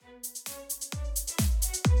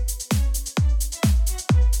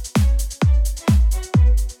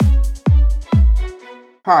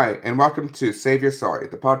Hi, and welcome to Save Your Sorry,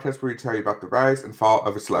 the podcast where we tell you about the rise and fall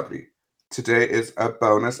of a celebrity. Today is a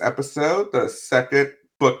bonus episode, the second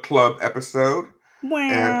book club episode, and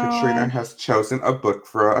Katrina Wow. has chosen a book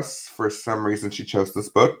for us. For some reason, she chose this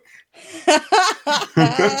book.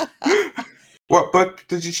 What book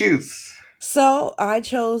did you choose? So I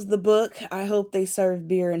chose the book I Hope They Serve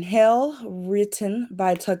Beer in Hell, written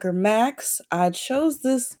by Tucker Max. I chose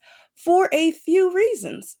this for a few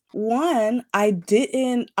reasons. One, I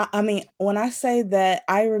didn't I mean, when I say that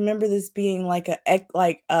I remember this being like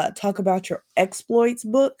talk about your exploits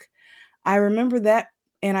book, I remember that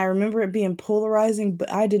and I remember it being polarizing,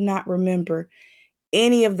 but I did not remember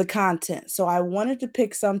any of the content. So I wanted to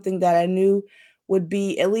pick something that I knew would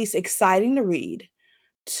be at least exciting to read.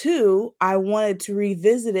 Two, I wanted to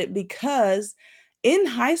revisit it because in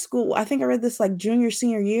high school, I think I read this like junior,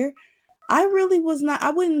 senior year. I really was not,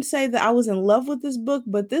 I wouldn't say that I was in love with this book,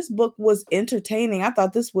 but this book was entertaining. I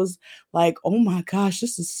thought this was like, oh my gosh,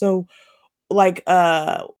 this is so like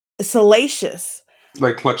salacious.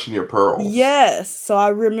 Like Clutching Your Pearls. Yes. So I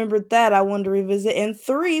remembered that. I wanted to revisit. And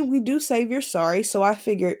three, we do save your sorry. So I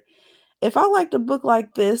figured if I liked a book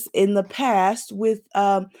like this in the past with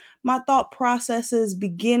my thought processes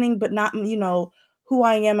beginning, but not, who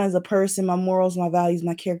I am as a person, my morals, my values,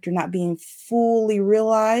 my character not being fully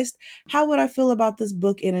realized, how would I feel about this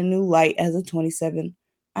book in a new light as a 27?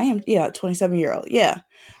 I am, yeah, 27-year-old. Yeah.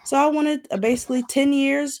 So I wanted basically 10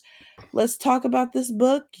 years. Let's talk about this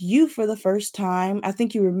book. You for the first time. I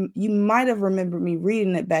think you might have remembered me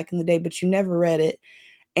reading it back in the day, but you never read it.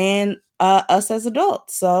 And us as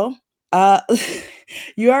adults. So uh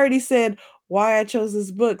you already said why I chose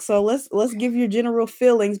this book. So let's give your general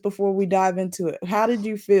feelings before we dive into it. How did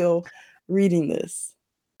you feel reading this?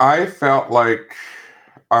 I felt like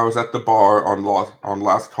I was at the bar on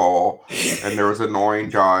last call, and there was an annoying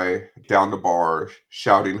guy down the bar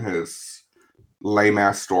shouting his lame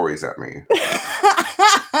ass stories at me.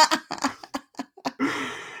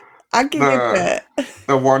 I can get the that.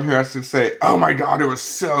 the one who has to say, "Oh my God, it was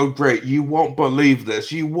so great! You won't believe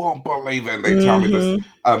this. You won't believe it." And they tell me this Mhm.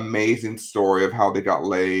 amazing story of how they got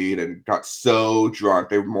laid and got so drunk.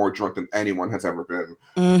 They were more drunk than anyone has ever been.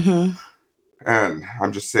 Mhm. And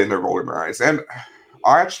I'm just sitting there rolling my eyes. And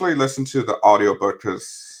I actually listened to the audiobook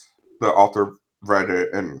because the author read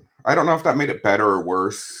it, and I don't know if that made it better or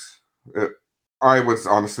worse. I was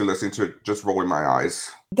honestly listening to it just rolling my eyes.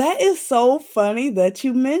 That is so funny that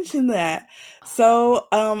you mentioned that. So,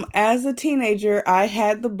 as a teenager, I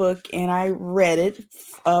had the book and I read it,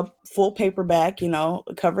 full paperback,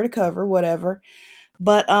 cover to cover, whatever.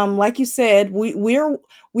 But like you said, we're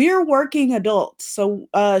working adults, so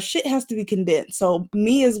shit has to be condensed. So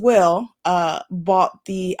me as well bought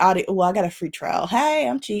the audio. Well, I got a free trial. Hey,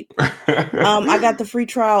 I'm cheap. I got the free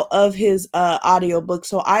trial of his audiobook,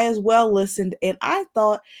 so I as well listened, and I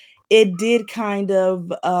thought it did kind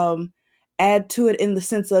of add to it in the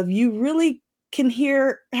sense of you really can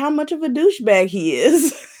hear how much of a douchebag he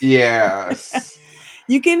is. Yes.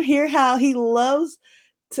 You can hear how he loves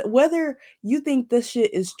whether you think this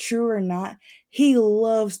shit is true or not, he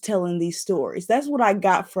loves telling these stories. That's what I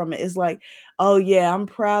got from it. It's like, oh yeah, I'm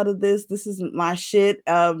proud of this. This is my shit.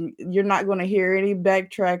 You're not going to hear any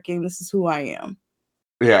backtracking. This is who I am.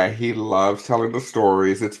 Yeah, he loves telling the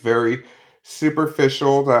stories. It's very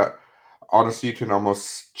superficial that honestly you can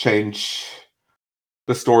almost change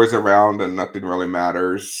the stories around and nothing really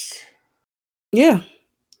matters. Yeah.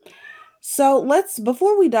 So let's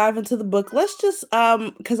before we dive into the book, let's just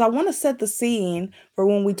because I want to set the scene for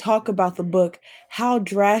when we talk about the book, how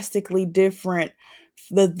drastically different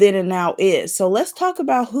the then and now is. So let's talk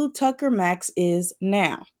about who Tucker Max is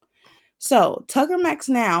now. So, Tucker Max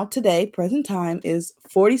now, today, present time, is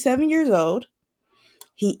 47 years old.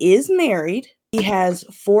 He is married. He has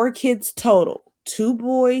four kids total, two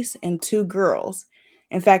boys and two girls.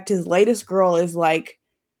 In fact, his latest girl is like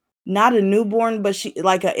not a newborn, but she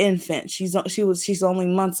like an infant. She's only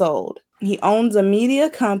months old. He owns a media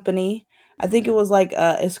company. I think it was like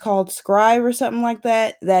it's called Scribe or something like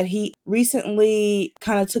that. That he recently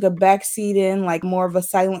kind of took a backseat in, like more of a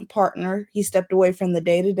silent partner. He stepped away from the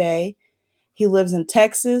day to day. He lives in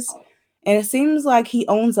Texas. And it seems like he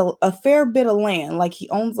owns a fair bit of land. Like he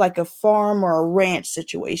owns like a farm or a ranch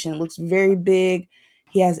situation. It looks very big.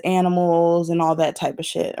 He has animals and all that type of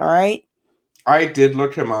shit. All right. I did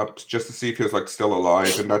look him up just to see if he was like still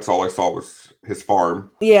alive, and that's all I saw was his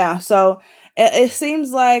farm. Yeah. So it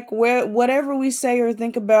seems like whatever we say or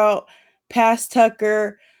think about past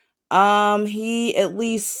Tucker, he at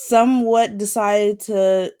least somewhat decided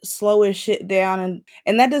to slow his shit down,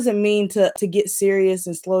 and that doesn't mean to get serious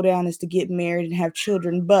and slow down is to get married and have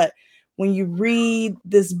children, but when you read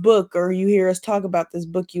this book or you hear us talk about this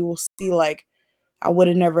book, you will see like, I would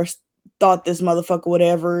have never thought this motherfucker would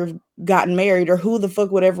ever gotten married, or who the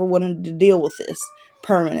fuck would ever wanted to deal with this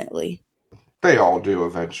permanently. They all do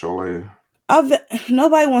eventually.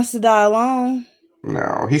 Nobody wants to die alone.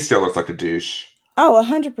 No, he still looks like a douche. Oh,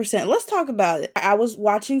 100%. Let's talk about it. I was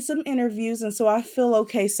watching some interviews, and so I feel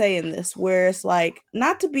okay saying this, where it's like,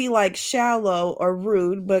 not to be like shallow or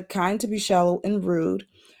rude, but kind to be shallow and rude,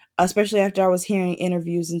 especially after I was hearing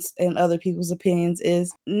interviews and other people's opinions,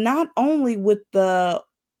 is not only with the,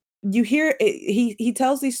 you hear it, he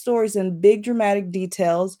tells these stories in big dramatic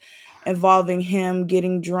details involving him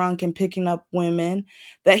getting drunk and picking up women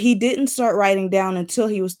that he didn't start writing down until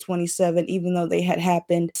he was 27, even though they had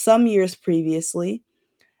happened some years previously.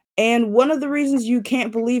 And one of the reasons you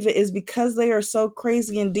can't believe it is because they are so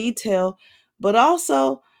crazy in detail. But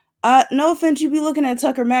also, no offense, you be looking at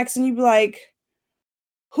Tucker Max and you be like,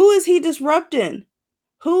 who is he disrupting?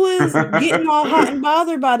 Who is getting all hot and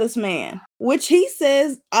bothered by this man? Which he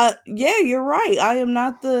says, yeah, you're right. I am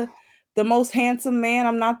not the most handsome man.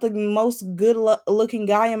 I'm not the most good looking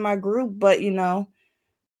guy in my group, but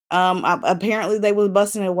apparently they was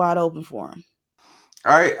busting it wide open for him.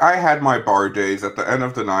 I had my bar days. At the end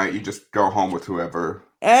of the night, you just go home with whoever.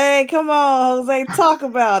 Hey, come on, Jose, talk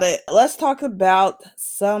about it. Let's talk about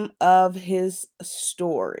some of his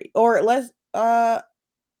story. Or let's talk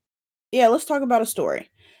about a story.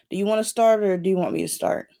 Do you want to start or do you want me to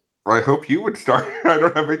start? I hope you would start. I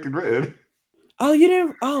don't have anything written. Oh, you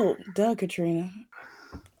didn't? Oh, duh, Katrina.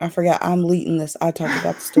 I forgot. I'm leading this. I talked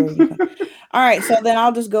about the story. All right, so then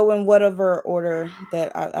I'll just go in whatever order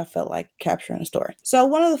that I felt like capturing a story. So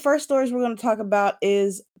one of the first stories we're going to talk about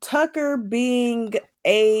is Tucker being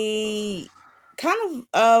a kind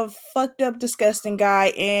of fucked up, disgusting guy,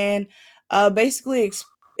 and basically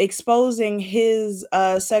exposing his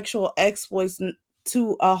sexual exploits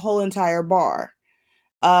to a whole entire bar.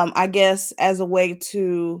 I guess as a way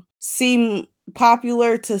to seem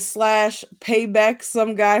popular to / pay back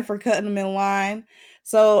some guy for cutting him in line.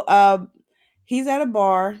 So he's at a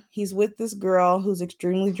bar. He's with this girl who's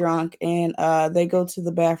extremely drunk, and they go to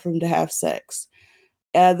the bathroom to have sex.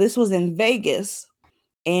 This was in Vegas,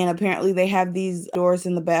 and apparently they have these doors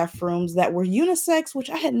in the bathrooms that were unisex,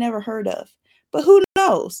 which I had never heard of. But who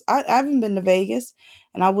knows? I haven't been to Vegas,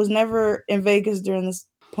 and I was never in Vegas during this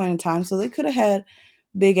point in time, so they could have had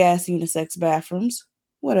big ass unisex bathrooms,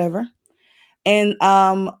 whatever. And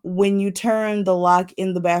when you turn the lock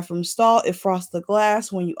in the bathroom stall, it frosts the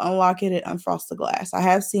glass. When you unlock it, it unfrosts the glass. I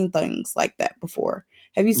have seen things like that before.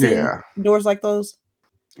 Have you seen doors like those?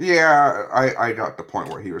 Yeah, I got the point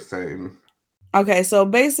where he was saying. Okay, so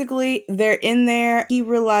basically they're in there. He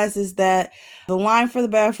realizes that the line for the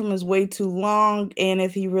bathroom is way too long, and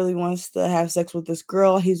if he really wants to have sex with this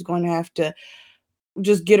girl, he's going to have to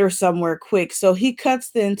just get her somewhere quick. So he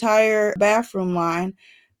cuts the entire bathroom line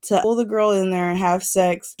to pull the girl in there and have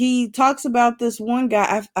sex. He talks about this one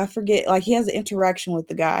guy, I forget, like he has an interaction with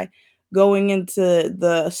the guy going into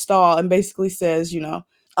the stall and basically says,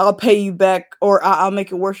 I'll pay you back, or I'll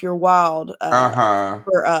make it worth your while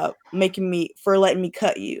for letting me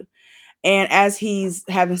cut you. And as he's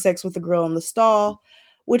having sex with the girl in the stall,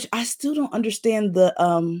 which I still don't understand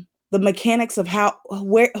the mechanics of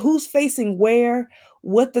who's facing where,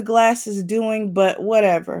 what the glass is doing, but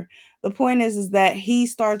whatever. The point is that he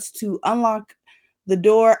starts to unlock the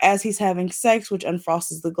door as he's having sex, which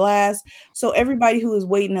unfrosts the glass. So everybody who was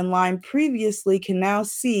waiting in line previously can now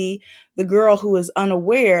see the girl who is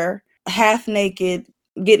unaware, half naked,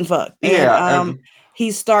 getting fucked. Yeah, and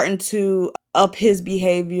he's starting to up his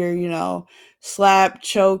behavior, slap,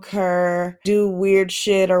 choke her, do weird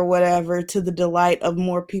shit or whatever, to the delight of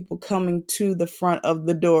more people coming to the front of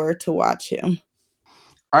the door to watch him.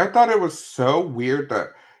 I thought it was so weird that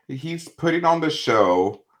he's putting on the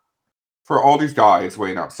show for all these guys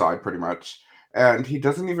waiting outside pretty much, and he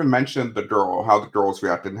doesn't even mention the girl, how the girl's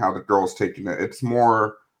reacting, how the girl's taking it. It's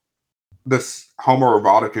more this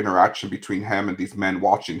homoerotic interaction between him and these men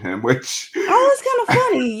watching him, which it's kind of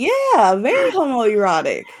funny. Yeah, very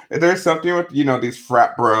homoerotic. There's something with these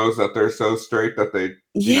frat bros that they're so straight that they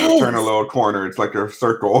turn a little corner. It's like a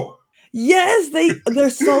circle. Yes, they're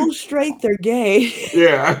so straight, they're gay.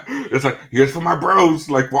 Yeah, it's like, here's for my bros,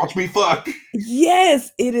 like, watch me fuck.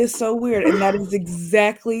 Yes, it is so weird, and that is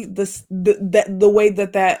exactly the way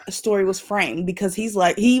that story was framed, because he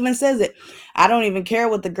even says it. I don't even care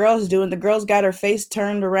what the girl's doing. The girl's got her face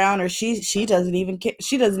turned around, or she doesn't even care.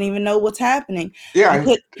 She doesn't even know what's happening. Yeah,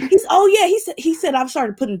 he said I've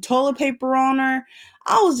started putting toilet paper on her.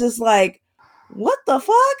 I was just like, what the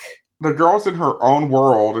fuck? the girl's in her own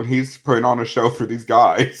world, and he's putting on a show for these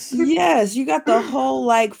guys. Yes, you got the whole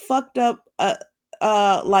like fucked up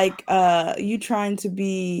you trying to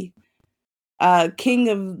be king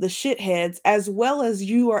of the shitheads, as well as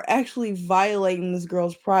you are actually violating this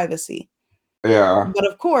girl's privacy. Yeah. But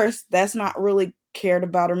of course, that's not really cared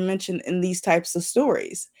about or mentioned in these types of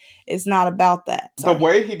stories. It's not about that. The Sorry.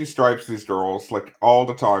 way he describes these girls, like all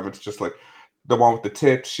the time, it's just like the one with the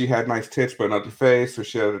tits. She had nice tits, but an ugly face, or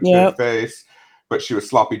she had a good Yep. face, but she was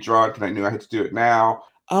sloppy drunk, and I knew I had to do it now.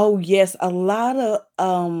 Oh yes, a lot of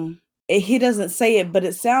he doesn't say it, but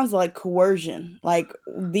it sounds like coercion. Like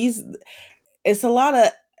these it's a lot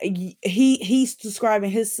of he's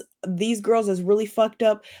describing these girls as really fucked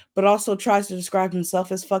up, but also tries to describe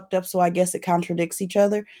himself as fucked up, so I guess it contradicts each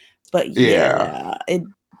other. But Yeah.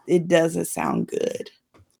 it doesn't sound good.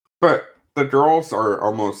 But the girls are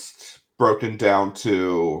almost broken down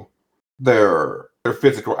to their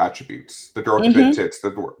physical attributes. The girl with the big tits, the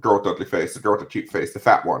girl with the ugly face, the girl with the cute face, the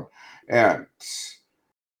fat one. And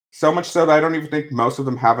so much so that I don't even think most of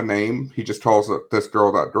them have a name. He just calls this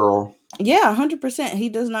girl that girl. Yeah, 100%. He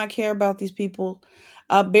does not care about these people.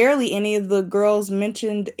 Barely any of the girls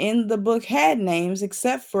mentioned in the book had names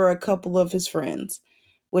except for a couple of his friends,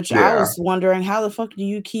 which I was wondering, how the fuck do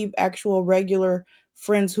you keep actual regular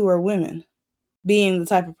friends who are women, being the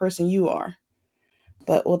type of person you are?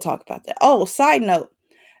 But we'll talk about that. Oh, side note,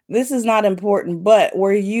 this is not important, but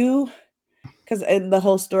were you, because the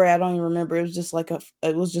whole story, I don't even remember. It was just like a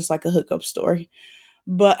hookup story.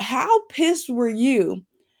 But how pissed were you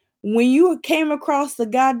when you came across the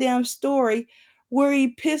goddamn story where he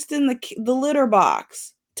pissed in the litter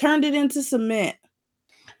box, turned it into cement?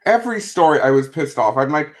 Every story I was pissed off.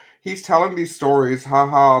 I'm like, he's telling these stories,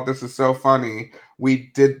 haha, this is so funny.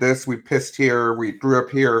 We did this, we pissed here, we grew up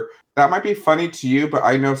here. That might be funny to you, but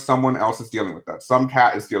I know someone else is dealing with that. Some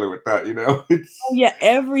cat is dealing with that, you know? Oh yeah,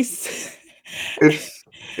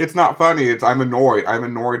 It's not funny. I'm annoyed. I'm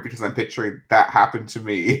annoyed because I'm picturing that happened to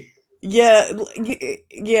me. Yeah,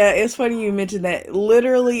 it's funny you mentioned that.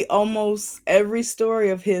 Literally almost every story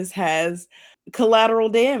of his has collateral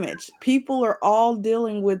damage. People are all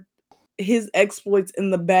dealing with his exploits in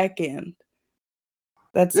the back end.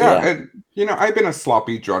 And I've been a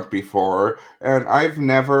sloppy drunk before, and I've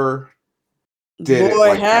never did it Boy,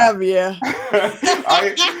 like have that. you.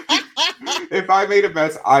 If I made a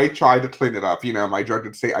mess, I try to clean it up. My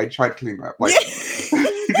drunken state, I try to clean it up. Like,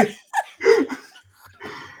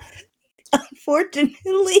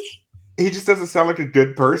 unfortunately, he just doesn't sound like a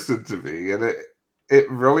good person to me, and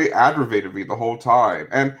it really aggravated me the whole time.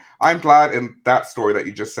 And I'm glad in that story that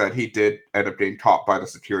you just said he did end up getting caught by the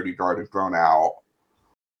security guard and thrown out.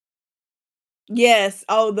 Yes.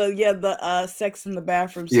 Oh, the sex in the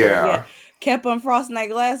bathroom story. Yeah. Kept unfrosting that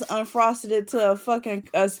glass, unfrosted it to a fucking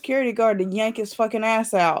security guard to yank his fucking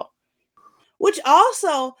ass out. Which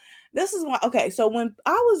also, this is why, okay, so when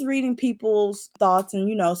I was reading people's thoughts,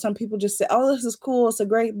 and some people just say, oh, this is cool, it's a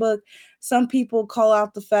great book. Some people call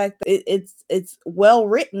out the fact that it's well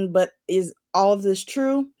written, but is all of this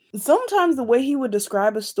true? Sometimes the way he would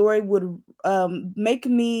describe a story would make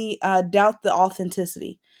me doubt the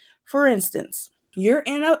authenticity. For instance, you're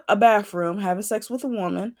in a bathroom having sex with a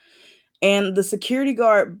woman, and the security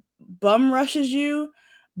guard bum rushes you,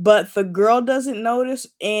 but the girl doesn't notice,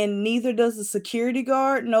 and neither does the security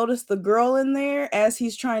guard notice the girl in there as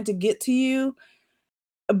he's trying to get to you.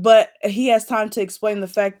 But he has time to explain the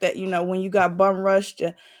fact that, when you got bum rushed,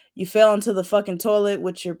 you fell into the fucking toilet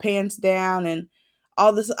with your pants down and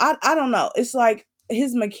all this. I don't know. It's like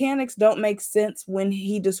his mechanics don't make sense when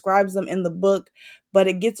he describes them in the book, but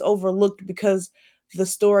it gets overlooked because the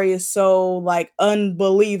story is so like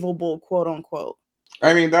unbelievable, quote unquote.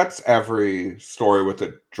 I mean, that's every story with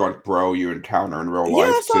a drunk bro you encounter in real life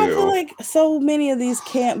Yeah, so I feel too. like so many of these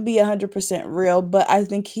can't be 100% real, but I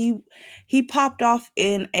think he popped off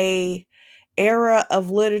in a era of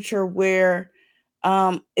literature where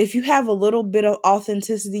if you have a little bit of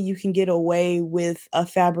authenticity, you can get away with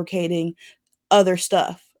fabricating other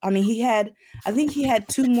stuff. I mean, I think he had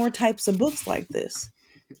 2 more types of books like this.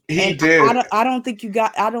 He And did. I don't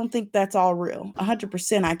think that's all real.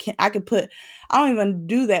 100%. I don't even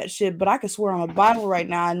do that shit, but I could swear on a Bible right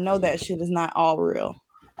now. I know that shit is not all real.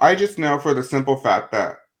 I just know for the simple fact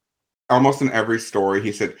that almost in every story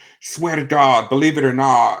he said, "Swear to God, believe it or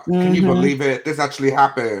not. Can you believe it? This actually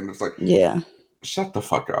happened." It's like, yeah. Shut the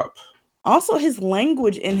fuck up. Also, his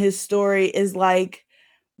language in his story is like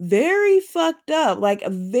very fucked up, like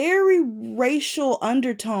very racial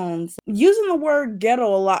undertones. Using the word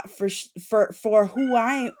ghetto a lot for who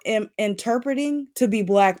I am interpreting to be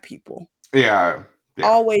black people. Yeah. Yeah.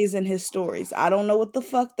 always in his stories. I don't know what the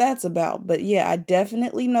fuck that's about, but yeah, I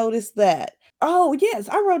definitely noticed that. Oh, yes,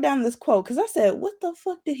 I wrote down this quote because I said, what the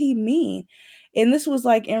fuck did he mean? And this was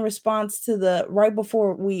like in response to the right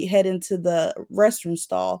before we head into the restroom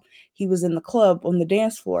stall, he was in the club on the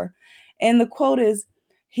dance floor. And the quote is,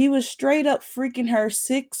 he was straight up freaking her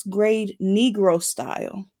 6th grade Negro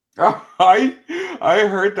style. Oh, I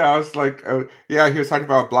heard that. I was like, yeah, he was talking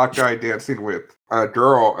about a black guy dancing with a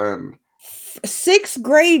girl, and 6th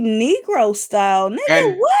grade Negro style, nigga.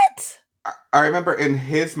 and What? I remember in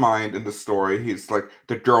his mind in the story, he's like,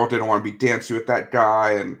 the girl didn't want to be dancing with that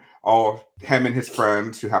guy, and all him and his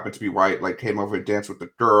friends who happened to be white like came over and danced with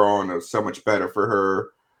the girl, and it was so much better for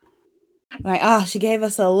her. Like, she gave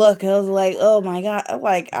us a look. I was like, oh my God.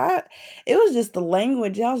 It was just the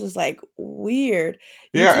language. I was just like, weird.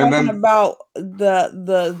 You Yeah, and talking then about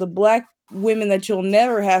the black women that you'll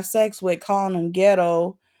never have sex with, calling them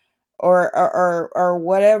ghetto or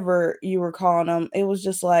whatever you were calling them. It was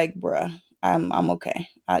just like, bruh, I'm okay.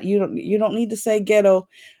 You don't need to say ghetto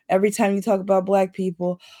every time you talk about black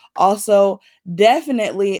people. Also,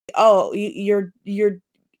 definitely, you're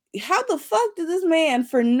how the fuck did this man,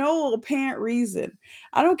 for no apparent reason,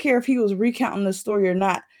 I don't care if he was recounting the story or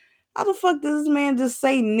not, how the fuck does this man just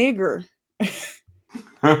say nigger?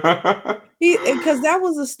 Because that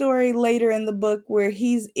was a story later in the book where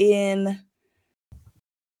he's in,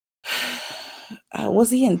 was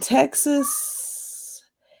he in Texas?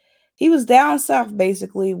 He was down south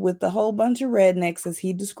basically with a whole bunch of rednecks as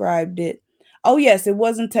he described it. Oh yes, it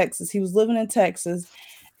was in Texas. He was living in Texas.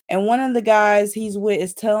 And one of the guys he's with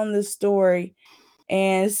is telling this story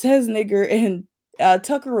and it says nigger, and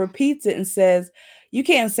Tucker repeats it and says, you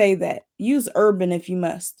can't say that. Use urban if you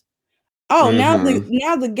must. Oh, now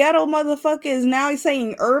the ghetto motherfucker is now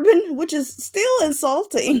saying urban, which is still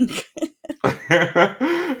insulting.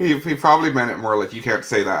 he probably meant it more like you can't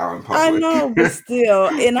say that out in public. I know, but still,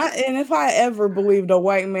 and if I ever believed a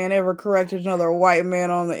white man ever corrected another white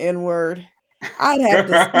man on the N-word, I'd have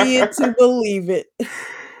to see it to believe it.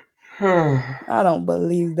 I don't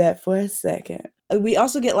believe that for a second. We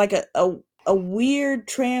also get like a weird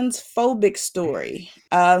transphobic story.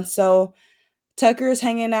 So Tucker is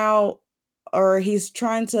hanging out, or he's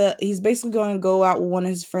basically going to go out with one of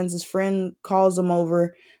his friends. His friend calls him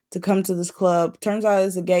over to come to this club. Turns out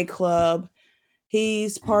it's a gay club.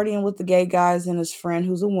 He's partying with the gay guys and his friend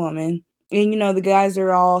who's a woman. And, the guys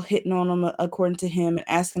are all hitting on him according to him and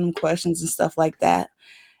asking him questions and stuff like that.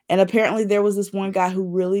 And apparently there was this one guy who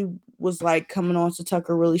really was like coming on to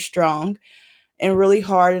Tucker really strong and really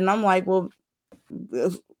hard. And I'm like, well,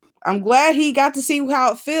 I'm glad he got to see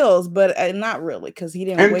how it feels, but not really, because he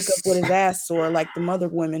didn't wake up with his ass sore like the other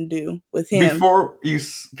women do with him. Before you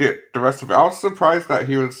get the rest of it, I was surprised that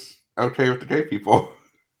he was okay with the gay people.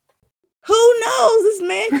 Who knows? This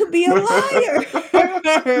man could be a liar.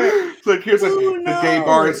 Like, here's the gay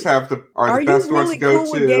bars are the best really ones to go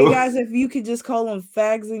cool to. With gay guys, if you could just call them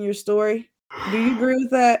fags in your story, do you agree with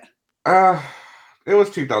that? It was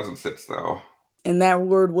 2006 though, and that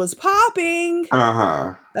word was popping.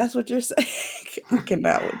 That's what you're saying. I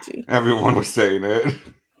cannot with you. Everyone was saying it.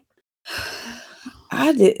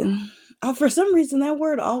 I didn't. For some reason, that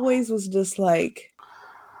word always was just like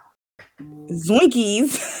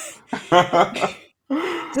zoinkies.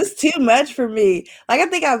 Just too much for me. Like, I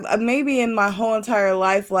think I've maybe in my whole entire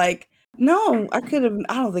life, like, no, I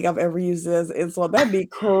don't think I've ever used it as an insult. That'd be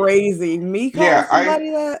crazy. Me calling somebody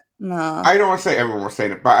that? No. I don't want to say everyone was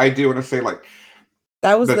saying it, but I do want to say, like,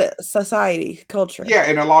 that was the society culture. Yeah,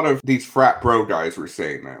 and a lot of these frat bro guys were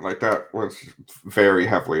saying that. Like, that was very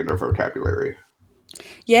heavily in their vocabulary.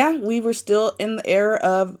 Yeah, we were still in the era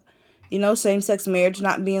of, same-sex marriage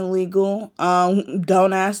not being legal.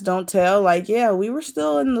 Don't ask, don't tell. Like, yeah, we were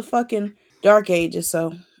still in the fucking dark ages.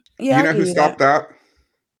 So, yeah, you know who stopped that?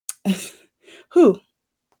 Who?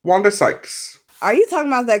 Wanda Sykes. Are you talking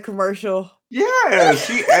about that commercial? Yeah,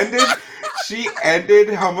 she ended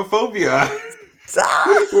homophobia.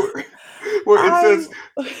 where it says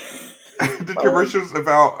the commercial's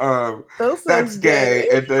about that's gay,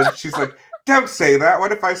 and then she's like, don't say that.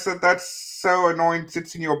 What if I said that's so annoying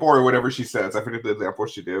 16-year-old boy, or whatever she says? I forget the example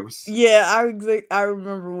she gives. Yeah, I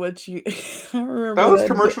remember what you I remember. Those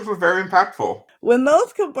commercials were very impactful. When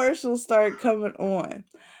those commercials started coming on,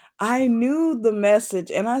 I knew the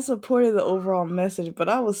message and I supported the overall message, but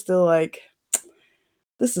I was still like,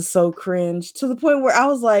 this is so cringe, to the point where I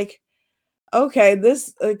was like, okay,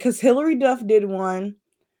 this, because Hillary Duff did one.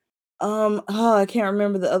 I can't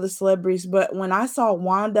remember the other celebrities, but when I saw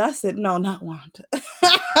Wanda, I said, no, not Wanda.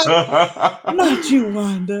 Not you,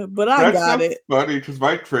 Wanda, but I That's got so it. funny because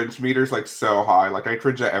my cringe meter's like so high. Like I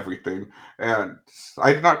cringe at everything, and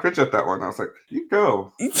I did not cringe at that one. I was like, "You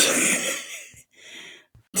go."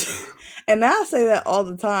 And now I say that all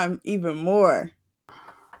the time, even more.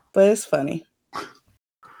 But it's funny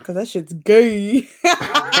because that shit's gay.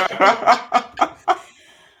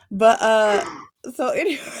 But so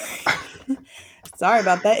anyway, sorry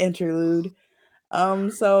about that interlude.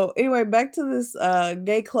 So anyway, back to this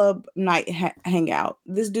gay club night hangout.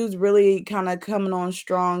 This dude's really kind of coming on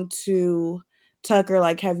strong to Tucker.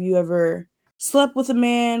 Like, have you ever slept with a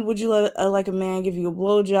man? Would you let like a man give you a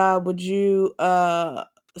blowjob? Would you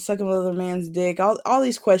suck another man's dick? All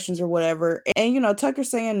these questions or whatever. And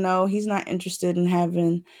Tucker's saying no, he's not interested in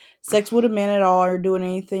having sex with a man at all or doing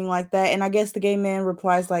anything like that. And I guess the gay man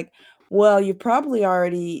replies like, well, you probably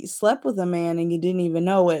already slept with a man and you didn't even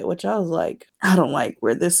know it, which I was like, I don't like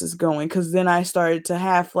where this is going, because then I started to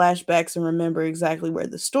have flashbacks and remember exactly where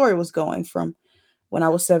the story was going from when I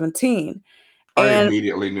was 17. I And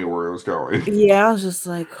immediately knew where it was going. yeah, I was just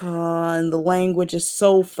like, oh, and the language is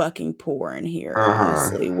so fucking poor in here,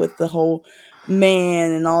 honestly, with the whole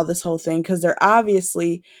man and all this whole thing, because they're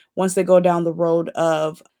obviously, once they go down the road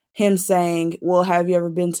of him saying, well, have you ever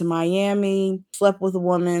been to Miami, slept with a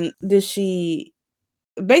woman, did she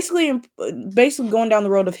basically going down the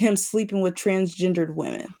road of him sleeping with transgendered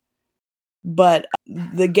women. But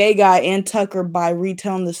the gay guy and Tucker, by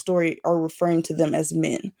retelling the story, are referring to them as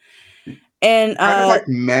men. And kind of like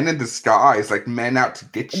men in disguise, like men out to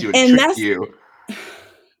get you and trick you.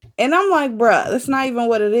 And I'm like, bruh, that's not even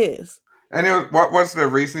what it is. And what was the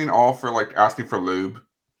reasoning all for like asking for lube?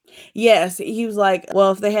 Yes, he was like,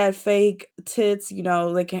 well, if they had fake tits,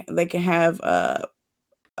 they can have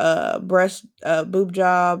breast boob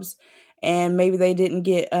jobs, and maybe they didn't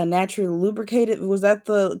get naturally lubricated. Was that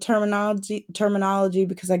the terminology?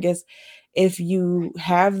 Because I guess if you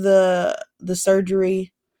have the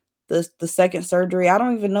surgery, the second surgery, I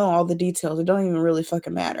don't even know all the details. It don't even really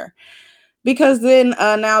fucking matter. Because then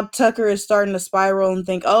now Tucker is starting to spiral and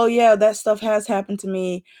think, oh yeah, that stuff has happened to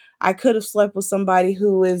me. I could have slept with somebody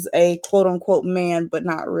who is a quote unquote man, but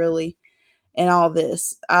not really, and all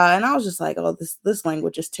this. And I was just like, oh, this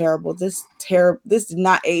language is terrible. This did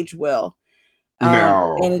not age well.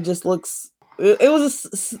 No. And it just looks. It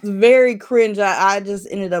was very cringe. I just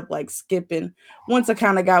ended up like skipping once I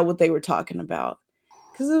kind of got what they were talking about,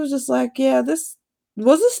 because it was just like, yeah, this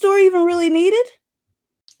story even really needed?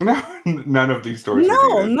 No, none of these stories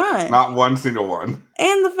No, were needed. none. Not one single one.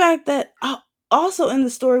 And the fact that also in the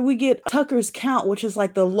story we get Tucker's count, which is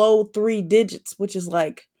like the low 3 digits, which is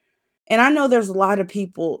like, and I know there's a lot of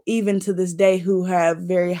people even to this day who have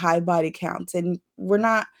very high body counts, and we're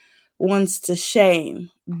not ones to shame,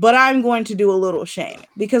 but I'm going to do a little shame,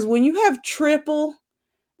 because when you have triple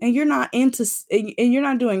and you're not and you're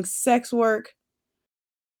not doing sex work,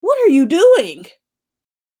 what are you doing?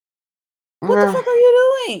 What the fuck are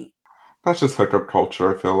you doing? That's just hookup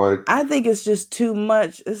culture, I feel like. I think it's just too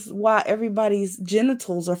much. It's why everybody's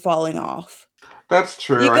genitals are falling off. That's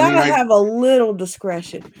true. You gotta have a little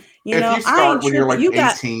discretion. If you start when you're like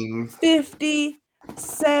 18. 50,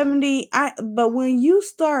 70. But when you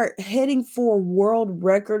start heading for world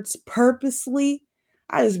records purposely,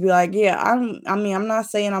 I just be like, yeah, I'm not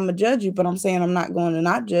saying I'm gonna judge you, but I'm saying I'm not going to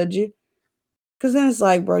not judge you. Because then it's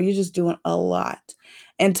like, bro, you're just doing a lot.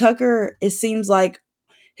 And Tucker, it seems like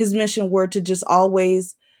his mission were to just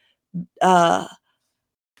always fuck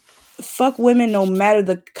women no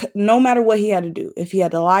matter what he had to do. If he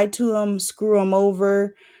had to lie to them, screw them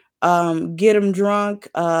over, get him drunk,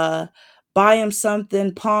 buy him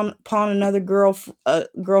something, pawn another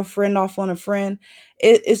girlfriend off on a friend.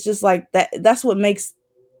 It's just like that. That's what makes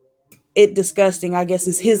it disgusting, I guess,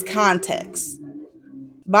 is his context.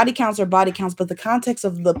 Body counts are body counts, but the context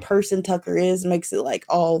of the person Tucker is makes it like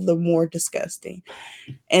all the more disgusting.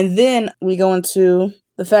 And then we go into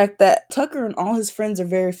the fact that Tucker and all his friends are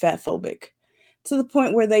very fat phobic, to the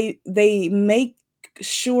point where they make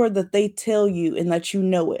sure that they tell you and that you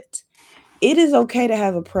know it. It is okay to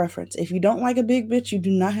have a preference. If you don't like a big bitch, you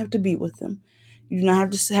do not have to be with them. You do not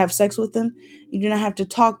have to have sex with them. You do not have to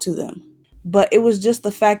talk to them. But it was just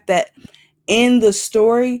the fact that in the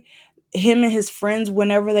story, him and his friends,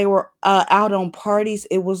 whenever they were out on parties,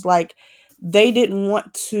 it was like they didn't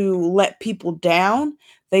want to let people down.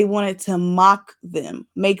 They wanted to mock them,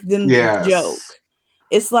 make them the joke.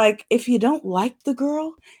 It's like, if you don't like the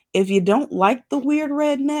girl, if you don't like the weird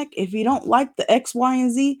redneck, if you don't like the X, Y,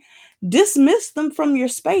 and Z, dismiss them from your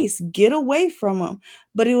space. Get away from them.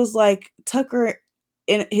 But it was like Tucker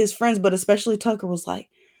and his friends, but especially Tucker, was like,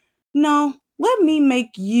 no, let me make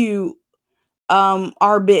you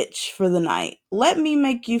our bitch for the night. Let me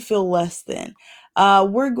make you feel less than.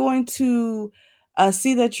 We're going to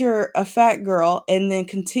see that you're a fat girl and then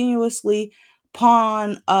continuously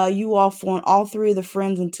pawn you off on all three of the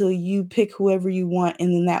friends until you pick whoever you want,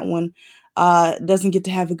 and then that one doesn't get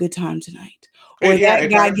to have a good time tonight. Or Yeah, that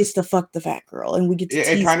guy gets to fuck the fat girl and we get to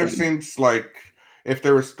it tease kind of them. seems like if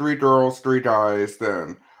there was 3 girls, 3 guys,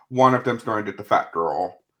 then one of them's going to get the fat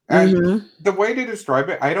girl. And the way they describe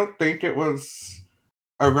it, I don't think it was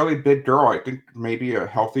a really big girl. I think maybe a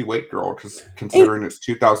healthy weight girl, because considering it's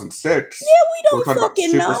 2006, yeah, we we're don't talking about fucking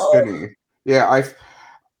super know. skinny. Yeah,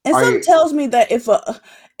 And something tells me that if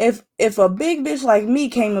a big bitch like me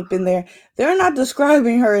came up in there, they're not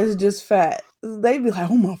describing her as just fat. They'd be like,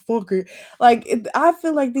 "Oh my fucker!" Like I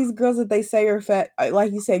feel like these girls that they say are fat,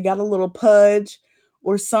 like you said, got a little pudge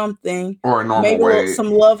or something, or a normal maybe weight,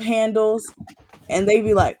 some love handles, and they'd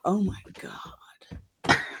be like, "Oh my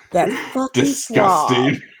god, that fucking slob."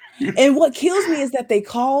 disgusting. And what kills me is that they'll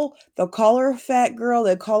call her a fat girl,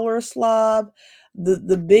 they call her a slob,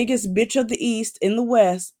 the biggest bitch of the East in the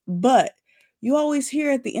West, but you always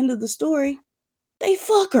hear at the end of the story, they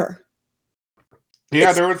fuck her.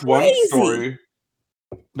 Yeah, It's there was crazy.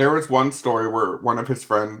 one story where one of his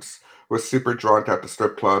friends was super drunk at the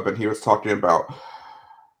strip club and he was talking about,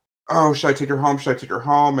 oh, should I take her home? Should I take her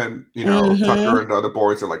home? And, Tucker and the other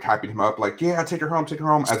boys are like hyping him up, like, yeah, take her home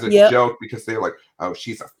as a Yep. joke, because they're like, oh,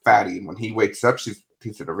 she's a fatty. And when he wakes up, he's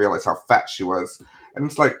going to realize how fat she was. And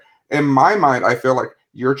it's like, in my mind, I feel like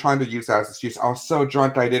you're trying to use that as an excuse. I was so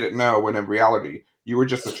drunk, I didn't know. When in reality, you were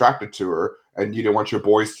just attracted to her and you didn't want your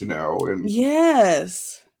boys to know. And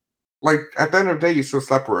Yes. like, at the end of the day, you still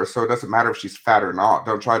slept with her, so it doesn't matter if she's fat or not.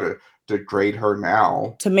 Don't try to degrade her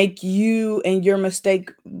now To make you and your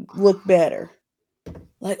mistake look better.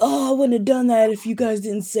 Like, oh, I wouldn't have done that if you guys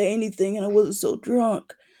didn't say anything and I wasn't so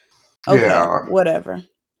drunk. Okay, yeah, whatever.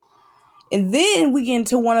 And then we get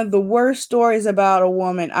into one of the worst stories about a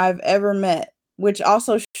woman I've ever met, which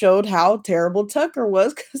also showed how terrible Tucker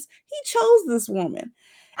was because he chose this woman.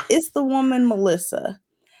 It's the woman Melissa.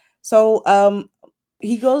 So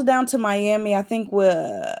he goes down to Miami. I think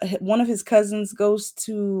one of his cousins goes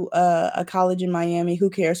to a college in Miami. Who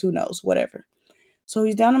cares? Who knows? Whatever. So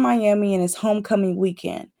he's down in Miami in his homecoming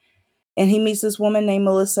weekend. And he meets this woman named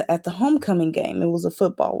Melissa at the homecoming game. It was a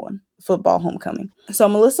football homecoming. So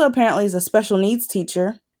Melissa apparently is a special needs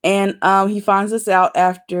teacher. And he finds this out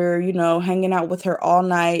after, hanging out with her all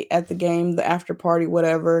night at the game, the after party,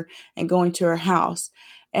 whatever, and going to her house.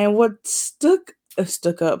 And what stood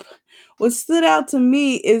out to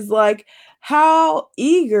me is like how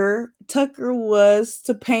eager Tucker was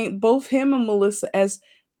to paint both him and Melissa as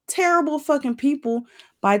terrible fucking people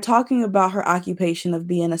by talking about her occupation of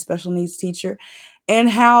being a special needs teacher and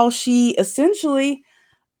how she essentially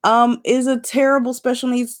is a terrible special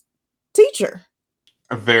needs teacher.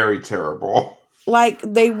 very terrible. Like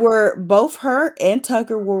both her and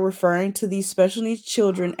Tucker were referring to these special needs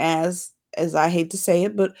children as I hate to say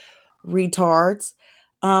it, but retards.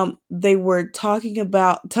 They were talking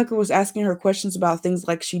about, Tucker was asking her questions about things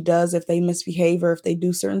like she does if they misbehave or if they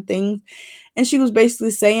do certain things. And she was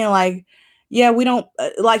basically saying like, yeah, we don't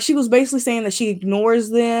like, she was basically saying that she ignores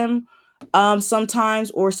them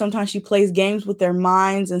sometimes, or sometimes she plays games with their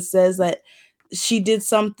minds and says that she did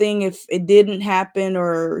something if it didn't happen,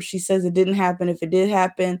 or she says it didn't happen if it did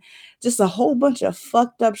happen. Just a whole bunch of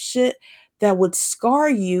fucked up shit that would scar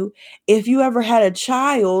you if you ever had a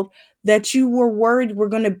child that you were worried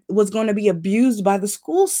was going to be abused by the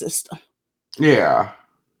school system. Yeah.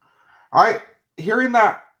 Hearing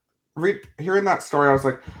that story, I was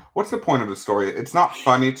like, what's the point of the story? It's not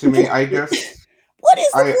funny to me, I guess. What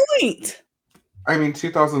is the point? I mean,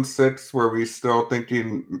 2006, were we still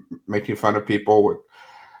making fun of people with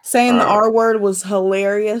saying the R word was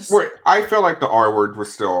hilarious? I feel like the R word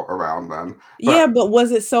was still around then. But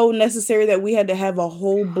was it so necessary that we had to have a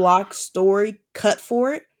whole block story cut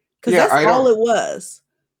for it? Because that's all it was.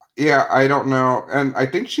 Yeah, I don't know. And I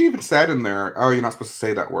think she even said in there, oh, you're not supposed to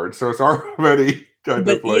say that word. So it's already kind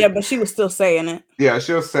of like... Yeah, but she was still saying it. Yeah,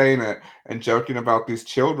 she was saying it and joking about these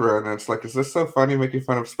children. And it's like, is this so funny, making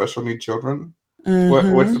fun of special need children?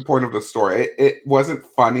 Mm-hmm. What's the point of the story? It wasn't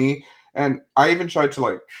funny. And I even tried to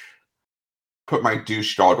like put my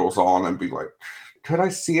douche goggles on and be like, could I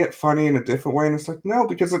see it funny in a different way? And it's like, no,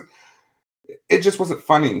 because it just wasn't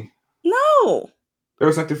funny. No. There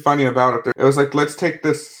was nothing funny about it. It was like, let's take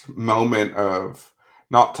this moment of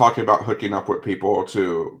not talking about hooking up with people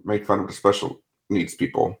to make fun of the special needs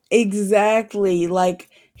people. Exactly. Like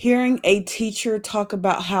hearing a teacher talk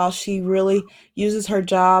about how she really uses her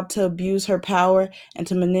job to abuse her power and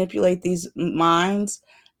to manipulate these minds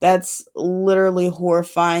That's literally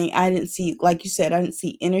horrifying. I didn't see, like you said, I didn't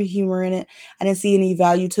see any humor in it. I didn't see any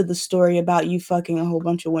value to the story about you fucking a whole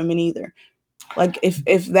bunch of women either. Like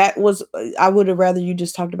if that was, I would have rather you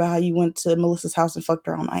just talked about how you went to Melissa's house and fucked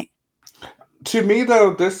her all night. To me,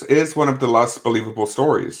 though, this is one of the less believable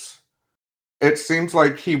stories. It seems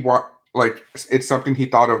like like it's something he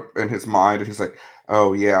thought of in his mind, and he's like,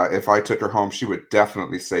 "Oh yeah, if I took her home, she would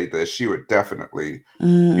definitely say this. She would definitely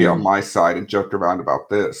be on my side and joke around about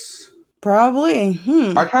this." Probably.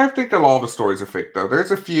 I kind of think that all the stories are fake, though.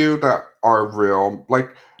 There's a few that are real,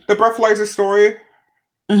 like the breathalyzer story.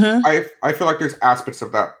 I feel like there's aspects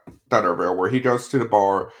of that that are real, where he goes to the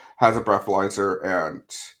bar, has a breathalyzer, and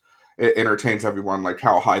it entertains everyone, like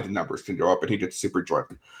how high the numbers can go up, and he gets super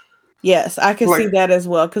drunk. Yes, I can see Like, that as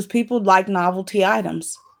well, because people like novelty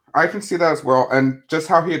items. I can see that as well, and just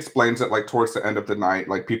how he explains it, like towards the end of the night,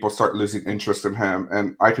 like people start losing interest in him,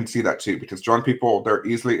 and I can see that too, because drunk people, they're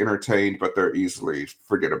easily entertained, but they're easily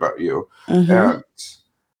forget about you. And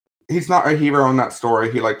he's not a hero in that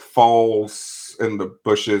story. He like falls in the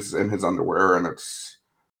bushes in his underwear, and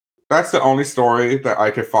that's the only story that I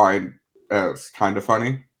could find as kind of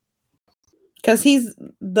funny. Because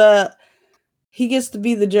he gets to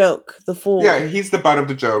be the joke, the fool. Yeah, he's the butt of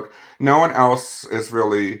the joke. No one else is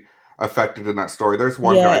really affected in that story. There's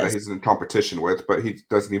one guy that he's in competition with, but he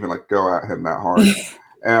doesn't even like go at him that hard.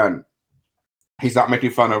 And he's not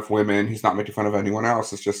making fun of women. He's not making fun of anyone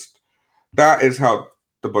else. It's just, that is how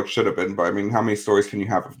the book should have been. But I mean, how many stories can you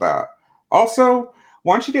have of that? Also,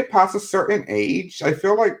 once you get past a certain age, I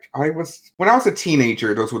feel like when I was a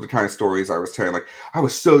teenager, those were the kind of stories I was telling. Like, I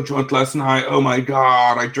was so drunk last night. Oh my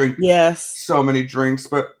God, I drank so many drinks.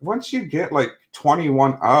 But once you get like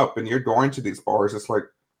 21 up and you're going to these bars, it's like,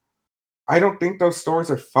 I don't think those stories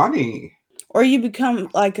are funny. Or you become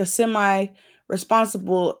like a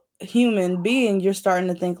semi-responsible human being, you're starting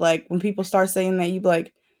to think like, when people start saying that, you be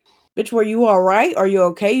like, bitch, were you all right? Are you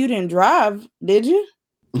okay? You didn't drive, did you?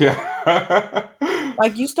 Yeah.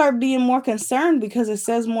 Like, you start being more concerned because it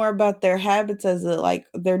says more about their habits as like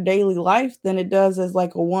their daily life than it does as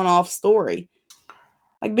like a one-off story.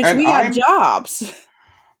 Like, bitch, we got jobs.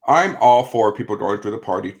 I'm all for people going through the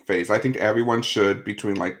party phase. I think everyone should,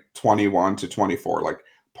 between like 21 to 24, like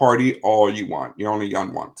party all you want. You're only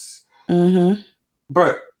young once.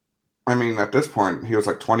 But I mean, at this point, he was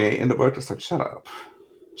like 28 in the book. It's like, shut up.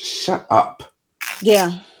 Shut up.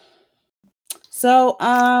 Yeah. So,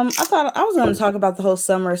 I thought I was going to talk about the whole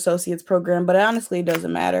summer associates program, but honestly, it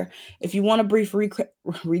doesn't matter. If you want a brief recap,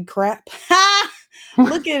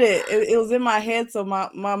 look at it. It was in my head, so my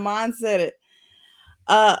mind said it.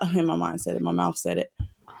 In my mind said it. My mouth said it.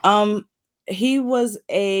 He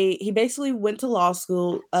basically went to law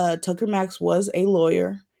school. Tucker Max was a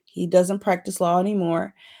lawyer. He doesn't practice law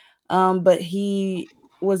anymore. But he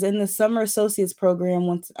was in the summer associates program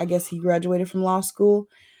once, I guess, he graduated from law school,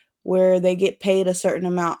 where they get paid a certain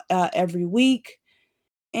amount every week.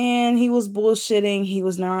 And he was bullshitting. He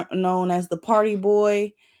was known as the party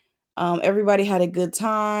boy. Everybody had a good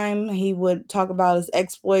time. He would talk about his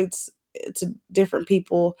exploits to different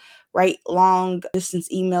people, write long distance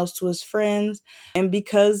emails to his friends. And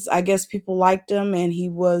because I guess people liked him and he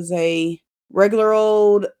was a regular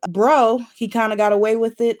old bro, he kind of got away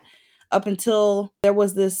with it up until there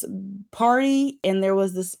was this party and there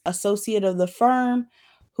was this associate of the firm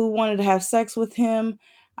who wanted to have sex with him.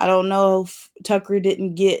 I don't know if Tucker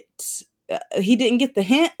didn't get the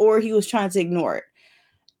hint or he was trying to ignore it.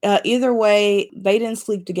 Either way, they didn't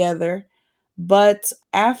sleep together. But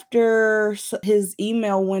after his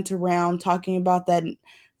email went around talking about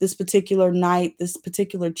this particular night, this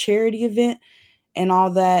particular charity event and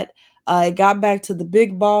all that, it got back to the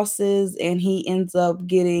big bosses, and he ends up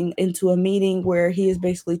getting into a meeting where he is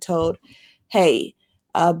basically told, hey,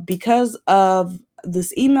 because of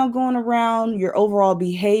this email going around, your overall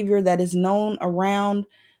behavior that is known around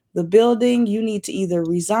the building, you need to either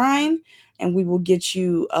resign and we will get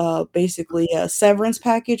you basically a severance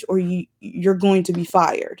package, or you're going to be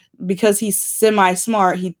fired. Because he's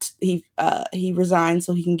semi-smart, he resigned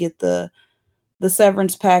so he can get the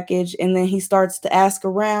severance package, and then he starts to ask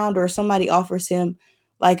around, or somebody offers him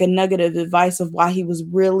like a nugget of advice of why he was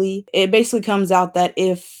really. It basically comes out that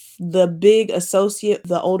if the big associate,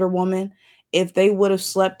 the older woman, if they would have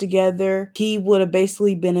slept together, he would have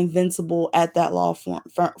basically been invincible at that law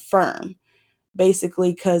firm.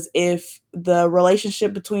 Basically, because if the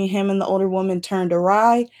relationship between him and the older woman turned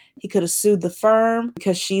awry, he could have sued the firm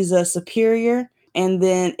because she's a superior. And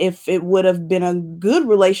then if it would have been a good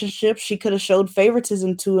relationship, she could have showed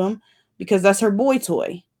favoritism to him because that's her boy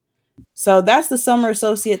toy. So that's the summer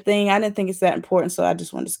associate thing. I didn't think it's that important, so I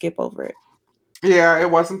just wanted to skip over it. Yeah, it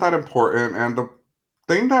wasn't that important. And the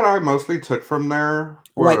thing that I mostly took from there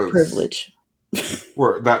White was privilege.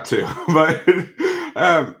 that too.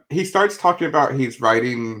 But he starts talking about he's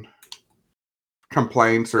writing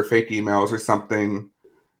complaints or fake emails or something,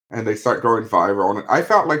 and they start going viral. And I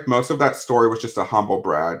felt like most of that story was just a humble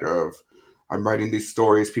brag of I'm writing these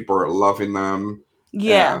stories, people are loving them.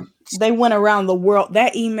 Yeah, And they went around the world.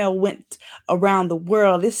 That email went around the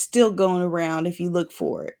world. It's still going around if you look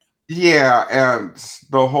for it. yeah, and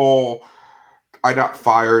the whole I got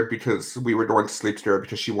fired because we were going to sleep together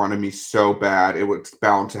because she wanted me so bad. It was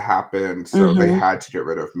bound to happen. So they Mhm. had to get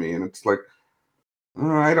rid of me. And it's like,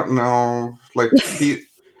 I don't know. Like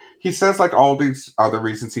he says like all these other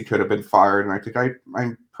reasons he could have been fired, and I think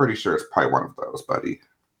I'm pretty sure it's probably one of those, buddy.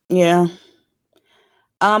 Yeah.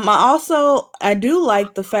 I do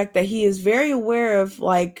like the fact that he is very aware of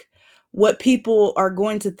like what people are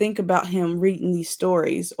going to think about him reading these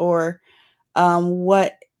stories, or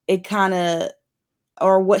what it kind of,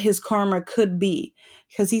 or what his karma could be.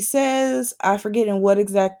 Because he says, I forget in what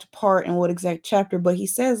exact part and what exact chapter, but he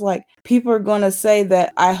says like people are going to say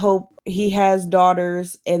that I hope he has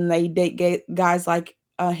daughters and they date guys like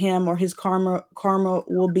him, or his karma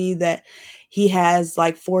will be that he has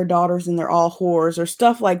like 4 daughters and they're all whores or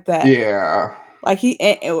stuff like that. Yeah. Like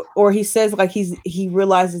or he says like he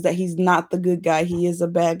realizes that he's not the good guy. He is a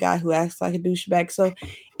bad guy who acts like a douchebag. So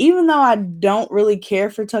even though I don't really care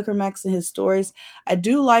for Tucker Max and his stories, I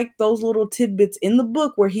do like those little tidbits in the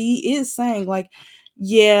book where he is saying like,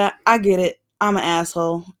 yeah, I get it. I'm an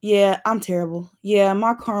asshole. Yeah, I'm terrible. Yeah,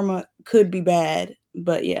 my karma could be bad,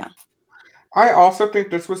 but yeah. I also think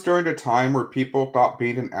this was during a time where people thought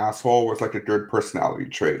being an asshole was like a good personality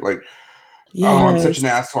trait. Like, oh, I'm such Yes. an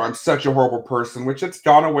asshole. I'm such a horrible person, which it's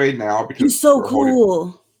gone away now He's because so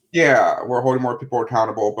cool. we're holding more people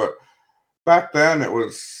accountable. But back then it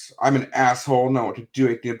was, I'm an asshole, no one can do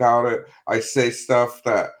anything about it. I say stuff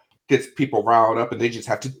that gets people riled up and they just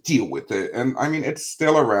have to deal with it. And I mean, it's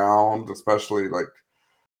still around, especially like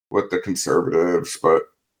with the conservatives, but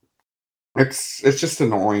it's just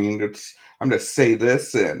annoying. It's I'm gonna say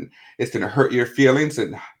this and it's gonna hurt your feelings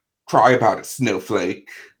and cry about it, snowflake.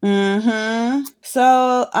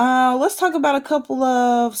 So, let's talk about a couple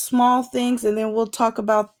of small things, and then we'll talk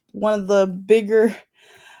about one of the bigger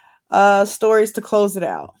stories to close it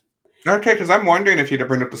out. Okay, because I'm wondering if you'd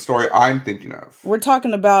bring up the story I'm thinking of. We're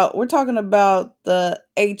talking about the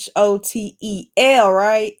HOTEL,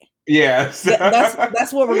 right? Yes.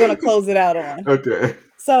 That's what we're gonna close it out on. Okay.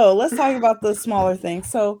 So let's talk about the smaller things.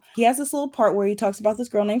 So he has this little part where he talks about this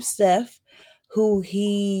girl named Steph, who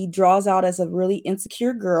he draws out as a really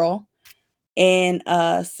insecure girl, and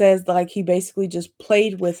says like he basically just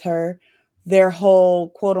played with her their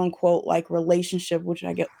whole quote unquote like relationship, which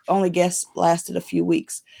I only guess lasted a few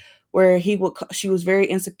weeks, where she was very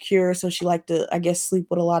insecure, so she liked to, I guess, sleep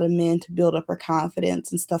with a lot of men to build up her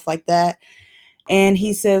confidence and stuff like that. And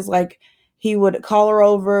he says like he would call her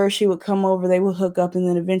over, she would come over, they would hook up, and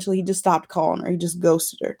then eventually he just stopped calling her. He just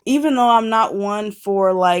ghosted her. Even though I'm not one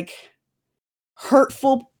for like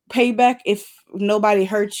hurtful payback if nobody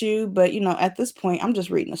hurts you, but at this point I'm just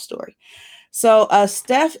reading a story. So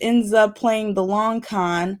Steph ends up playing the long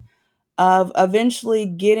con of eventually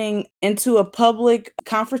getting into a public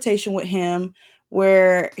confrontation with him,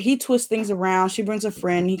 where he twists things around. She brings a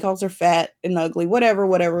friend, he calls her fat and ugly, whatever,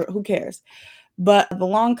 who cares. But the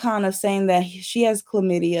long con of saying that she has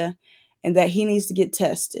chlamydia and that he needs to get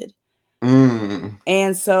tested. Mm.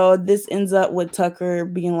 And so this ends up with Tucker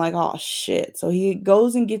being like, oh shit. So he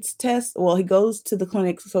goes and gets tested. Well, he goes to the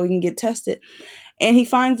clinic so he can get tested. And he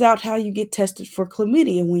finds out how you get tested for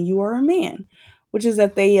chlamydia when you are a man, which is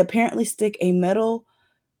that they apparently stick a metal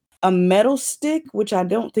stick, which I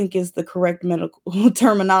don't think is the correct medical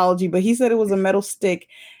terminology, but he said it was a metal stick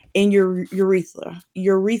in your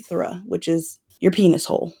urethra, which is your penis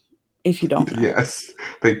hole, if you don't know. Yes.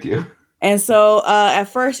 Thank you. And so at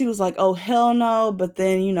first he was like, "Oh hell no!" But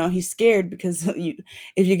then he's scared because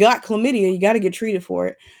if you got chlamydia, you got to get treated for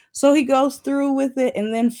it. So he goes through with it,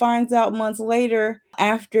 and then finds out months later,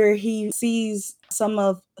 after he sees some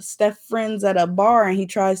of Steph's friends at a bar, and he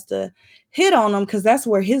tries to hit on them because that's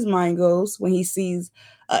where his mind goes when he sees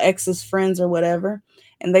ex's friends or whatever,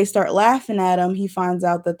 and they start laughing at him. He finds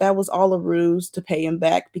out that that was all a ruse to pay him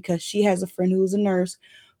back because she has a friend who is a nurse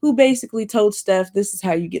who basically told Steph, this is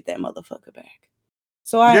how you get that motherfucker back.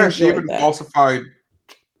 So I Yeah, she enjoyed even that. falsified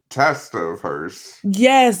tests of hers.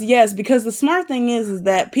 Yes, because the smart thing is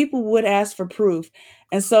that people would ask for proof.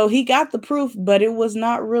 And so he got the proof, but it was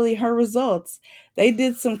not really her results. They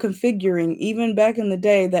did some configuring even back in the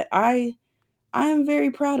day that I am very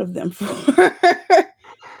proud of them for.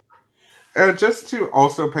 And just to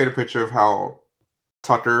also paint a picture of how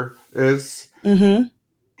Tucker is, Mm-hmm.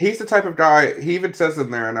 he's the type of guy, he even says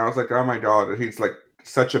in there, and I was like, oh my god, he's like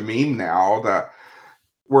such a meme now that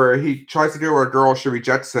where he tries to do with a girl, she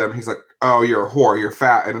rejects him, he's like, oh, you're a whore, you're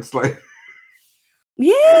fat. And it's like,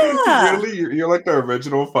 Yeah. really? You're like the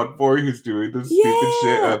original fuckboy who's doing this stupid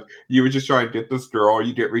shit Yeah. of you would just try and get this girl,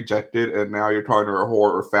 you get rejected, and now you're calling her a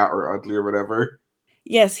whore or fat or ugly or whatever.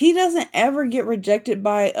 Yes, he doesn't ever get rejected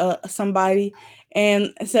by somebody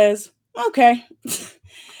and says, okay.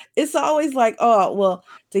 It's always like, oh, well,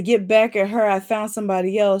 to get back at her, I found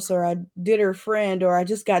somebody else, or I did her friend, or I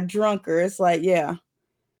just got drunker. It's like, yeah,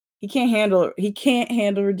 he can't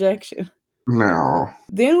handle rejection. No.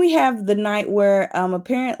 Then we have the night where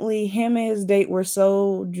apparently him and his date were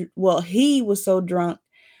he was so drunk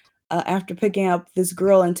after picking up this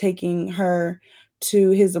girl and taking her to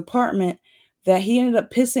his apartment that he ended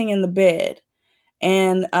up pissing in the bed.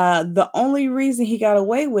 And the only reason he got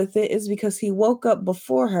away with it is because he woke up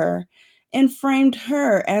before her and framed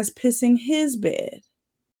her as pissing his bed.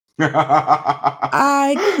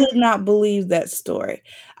 I could not believe that story.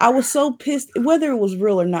 I was so pissed, whether it was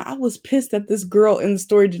real or not. I was pissed that this girl in the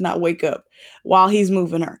story did not wake up while he's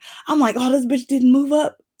moving her. I'm like, oh, this bitch didn't move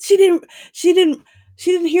up. She didn't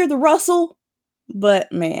hear the rustle.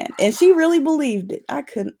 But man, and she really believed it.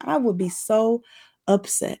 I would be so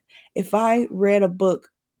upset if I read a book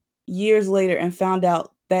years later and found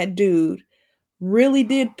out that dude really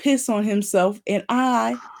did piss on himself and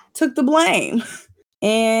I took the blame.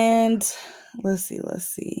 And let's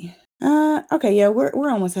see. Okay, yeah, we're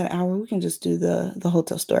almost at an hour. We can just do the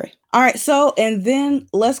hotel story. All right, so and then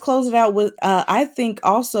let's close it out with I think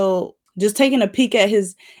also just taking a peek at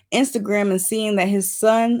his Instagram and seeing that his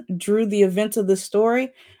son drew the events of the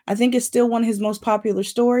story. I think it's still one of his most popular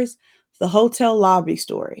stories, the hotel lobby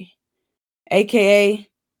story, aka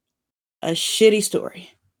a shitty story.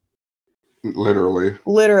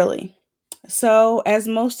 Literally. So as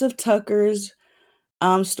most of Tucker's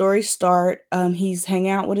stories start, he's hanging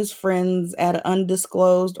out with his friends at an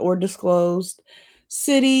undisclosed or disclosed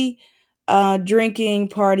city, drinking,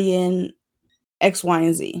 partying, X, Y,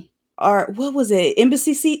 and Z. Or what was it?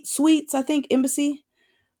 Embassy Suites, I think. Embassy.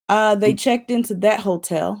 They checked into that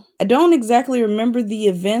hotel. I don't exactly remember the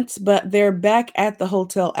events, but they're back at the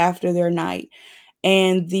hotel after their night.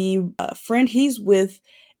 And the friend he's with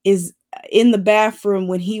is in the bathroom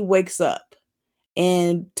when he wakes up,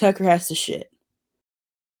 and Tucker has to shit.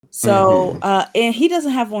 So, and he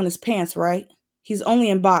doesn't have on his pants, right? He's only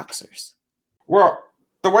in boxers. Well,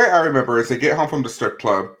 the way I remember is they get home from the strip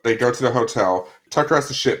club, they go to the hotel, Tucker has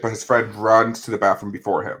to shit, but his friend runs to the bathroom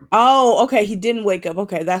before him. Oh, okay. He didn't wake up.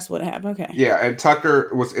 Okay, that's what happened. Okay. Yeah, and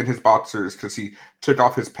Tucker was in his boxers because he took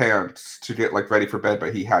off his pants to get like ready for bed,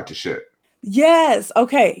 but he had to shit. Yes.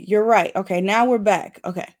 Okay, you're right. Okay, now we're back.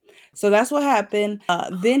 Okay. So that's what happened.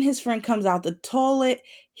 Then his friend comes out the toilet.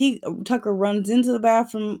 Tucker runs into the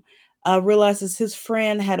bathroom, realizes his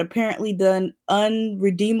friend had apparently done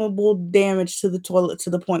unredeemable damage to the toilet to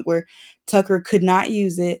the point where Tucker could not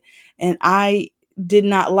use it. And I did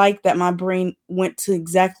not like that my brain went to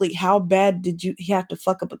exactly how bad did you have to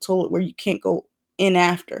fuck up a toilet where you can't go in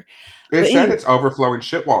after. It But said anyway, it's overflowing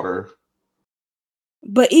shit water.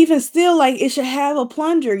 but even still, like, it should have a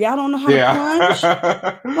plunger. Y'all don't know how to plunge?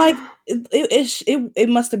 Yeah. Like, it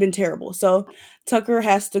must have been terrible. So Tucker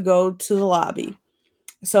has to go to the lobby.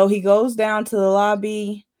 So he goes down to the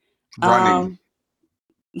lobby, Running.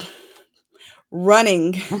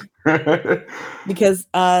 running because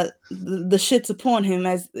the shit's upon him,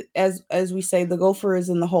 as we say, the gopher is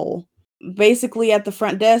in the hole. Basically, at the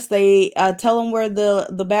front desk, they tell him where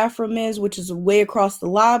the bathroom is, which is way across the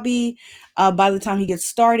lobby. By the time he gets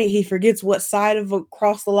started, he forgets what side of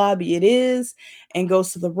across the lobby it is and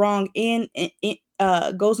goes to the wrong end.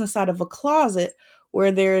 And goes inside of a closet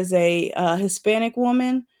where there is a Hispanic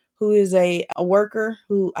woman who is a worker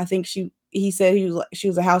who I think he said she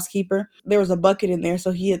was a housekeeper. There was a bucket in there,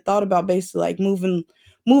 so he had thought about basically like moving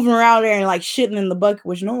around there and like shitting in the bucket.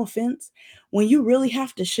 Which, no offense, when you really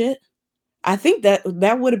have to shit, I think that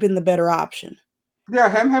would have been the better option. Yeah,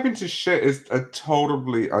 him having to shit is a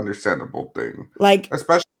totally understandable thing. Like,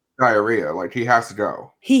 Especially diarrhea. Like, he has to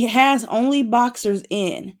go. he has only boxers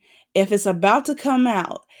in. If it's about to come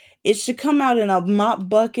out, it should come out in a mop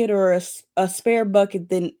bucket or a spare bucket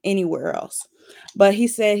than anywhere else. But he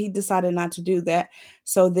said he decided not to do that.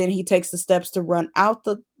 So then he takes the steps to run out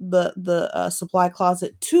the supply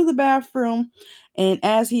closet to the bathroom. And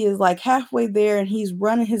as he is like halfway there and he's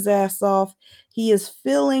running his ass off, he is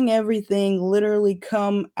feeling everything literally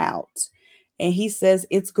come out. And he says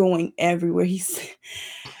it's going everywhere.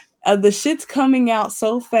 The shit's coming out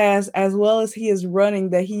so fast, as well as he is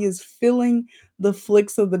running, that he is feeling the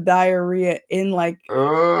flicks of the diarrhea in like his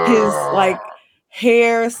Ugh. like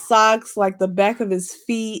hair, socks, like the back of his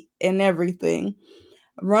feet and everything.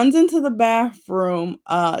 Runs into the bathroom,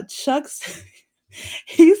 chucks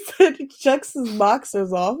he said he chucks his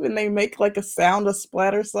boxers off and they make like a sound, a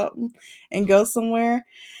splatter something, and go somewhere.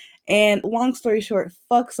 And long story short,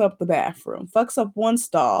 fucks up the bathroom, fucks up one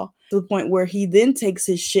stall to the point where he then takes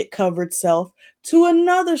his shit covered self to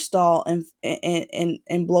another stall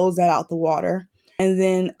and blows that out the water. And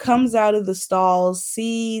then comes out of the stalls,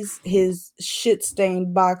 sees his shit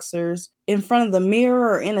stained boxers in front of the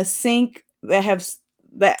mirror or in a sink that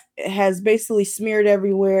has basically smeared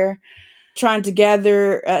everywhere. Trying to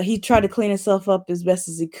gather, he tried to clean himself up as best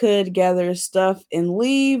as he could, gather his stuff and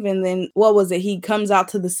leave. And then what was it? He comes out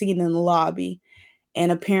to the scene in the lobby, and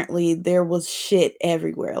apparently there was shit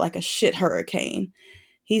everywhere, like a shit hurricane.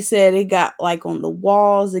 He said it got like on the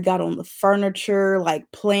walls, it got on the furniture, like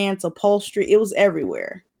plants, upholstery. It was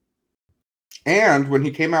everywhere. And when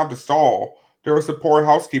he came out of the stall, there was a poor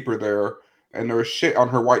housekeeper there, and there was shit on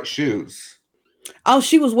her white shoes. Oh,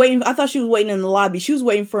 she was waiting. I thought she was waiting in the lobby. She was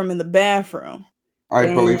waiting for him in the bathroom. I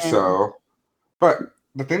believe so. But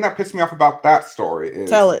the thing that pissed me off about that story is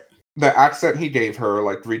Tell it. the accent he gave her,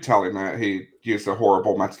 like retelling it. He used a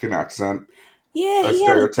horrible Mexican accent. Yeah, A he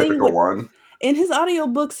had a thing stereotypical with, one. in his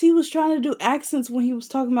audiobooks, he was trying to do accents when he was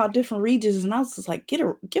talking about different regions, and I was just like, give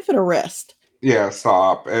it a rest. Yeah,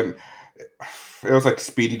 stop. And it was like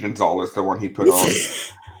Speedy Gonzalez, the one he put on.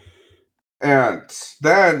 And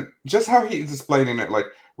then just how he's explaining it, like,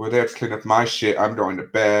 well, they have to clean up my shit. I'm going to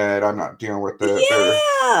bed. I'm not dealing with it.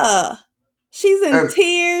 Yeah. She's in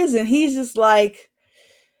tears, and he's just like,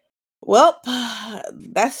 well,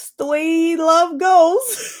 that's the way love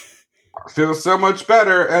goes. Feels so much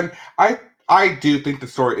better. And I do think the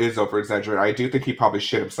story is over exaggerated. I do think he probably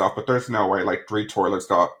shit himself, but there's no way like 3 toilets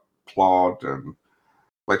got clogged and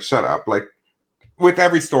like shut up. Like with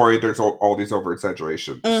every story, there's all these over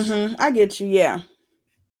exaggerations. I get you, yeah.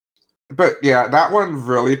 But yeah, that one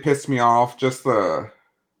really pissed me off. Just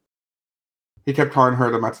he kept calling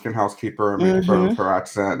her the Mexican housekeeper and making fun of her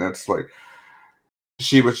accent. And it's like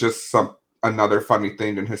she was just another funny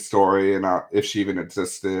thing in his story, and if she even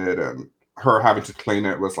existed, and her having to clean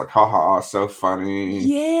it was like, haha, so funny.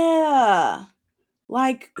 Yeah.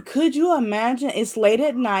 Like, could you imagine? It's late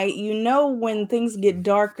at night. You know, when things get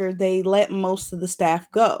darker, they let most of the staff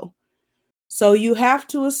go. So you have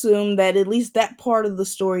to assume that at least that part of the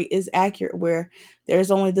story is accurate, where there's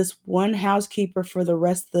only this one housekeeper for the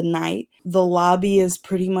rest of the night. The lobby is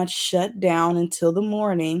pretty much shut down until the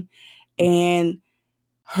morning, and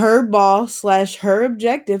her boss / her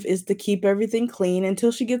objective is to keep everything clean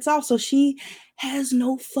until she gets off. So she has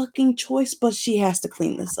no fucking choice, but she has to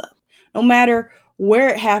clean this up. No matter where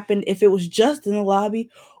it happened, if it was just in the lobby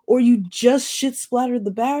or you just shit splattered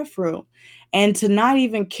the bathroom. And to not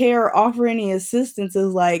even care or offer any assistance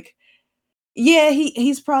is like, yeah,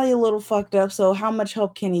 he's probably a little fucked up. So how much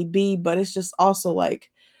help can he be? But it's just also like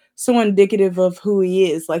so indicative of who he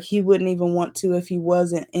is. Like he wouldn't even want to if he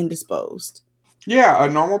wasn't indisposed. Yeah, a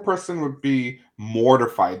normal person would be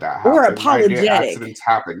mortified that happened. Or apologetic. Accidents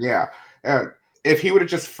happen, yeah. And if he would have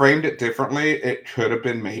just framed it differently, it could have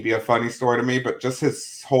been maybe a funny story to me, but just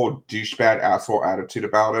his whole douchebag asshole attitude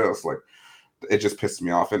about it, was like, it just pissed me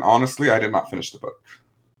off. And honestly, I did not finish the book.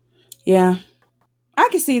 Yeah. I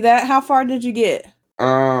can see that. How far did you get?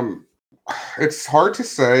 It's hard to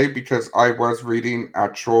say because I was reading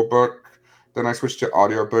actual book, then I switched to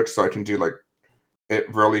audiobook so I can do like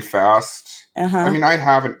it really fast. I mean, I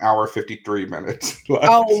have an hour 53 minutes left.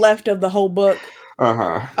 Oh, left of the whole book.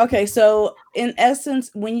 Uh-huh. Okay, so in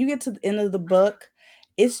essence, when you get to the end of the book,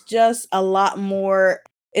 it's just a lot more.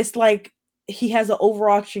 It's like he has an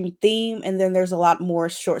overarching theme, and then there's a lot more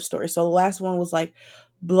short stories. So the last one was like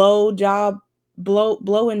blow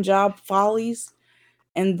and job follies,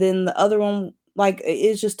 and then the other one like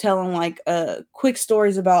is just telling like quick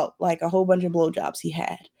stories about like a whole bunch of blowjobs he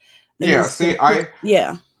had. Yeah, see,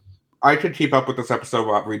 I could keep up with this episode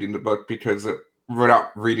without reading the book without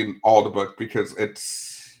reading all the book because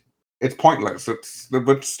it's pointless. The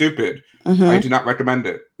book's stupid. I do not recommend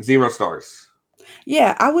it. 0 stars.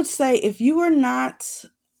 Yeah, I would say if you are not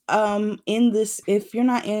if you're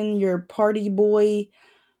not in your party boy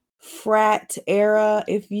frat era,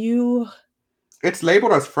 it's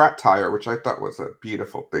labeled as frat tire, which I thought was a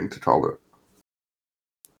beautiful thing to call it.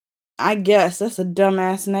 I guess that's a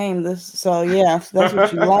dumbass name. So yeah, if that's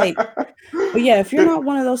what you like. But yeah, if you're not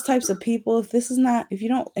one of those types of people, if you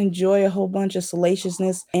don't enjoy a whole bunch of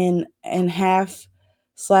salaciousness and half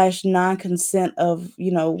 / non-consent of,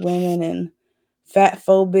 women and fat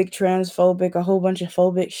phobic, transphobic, a whole bunch of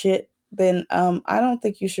phobic shit, then I don't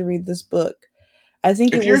think you should read this book. I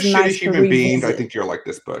think If it you're a was shitty nice to human being, I revisit. think you're like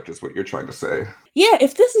this book, is what you're trying to say. Yeah,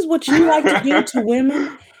 if this is what you like to do to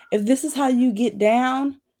women, if this is how you get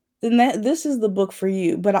down, then this is the book for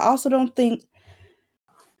you. But I also don't think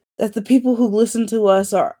that the people who listen to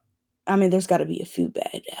us are, I mean, there's got to be a few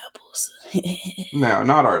bad apples. No,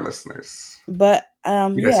 not our listeners. But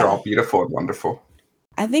You guys are yeah, all beautiful and wonderful.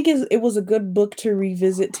 I think it was a good book to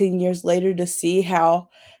revisit 10 years later to see how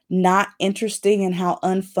not interesting and how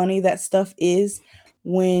unfunny that stuff is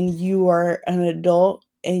when you are an adult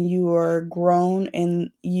and you are grown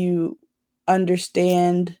and you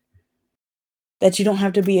understand that you don't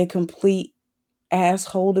have to be a complete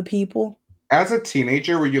asshole to people. As a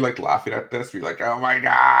teenager, were you like laughing at this? Were you like, oh my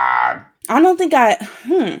God? I don't think I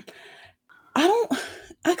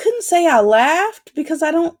couldn't say I laughed because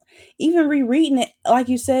I don't even rereading it. Like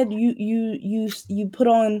you said, you put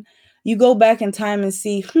on, you go back in time and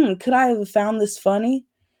see, could I have found this funny?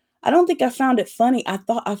 I don't think I found it funny. I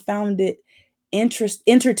thought I found it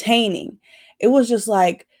entertaining. It was just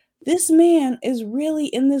like, this man is really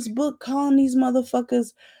in this book calling these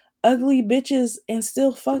motherfuckers ugly bitches and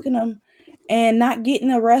still fucking them and not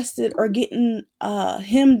getting arrested or getting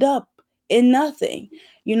hemmed up in nothing.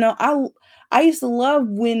 I used to love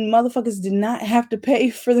when motherfuckers did not have to pay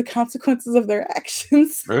for the consequences of their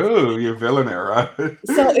actions. Oh, you're villain era.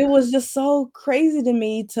 So it was just so crazy to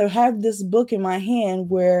me to have this book in my hand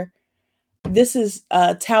where this is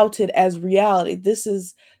touted as reality. This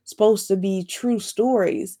is supposed to be true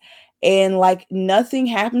stories. And like nothing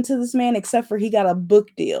happened to this man except for he got a book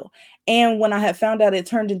deal. And when I had found out it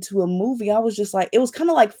turned into a movie, I was just like, it was kind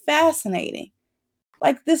of like fascinating.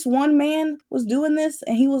 Like this one man was doing this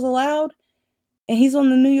and he was allowed and he's on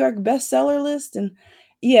the New York bestseller list. And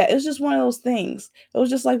yeah, it was just one of those things. It was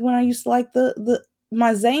just like when I used to like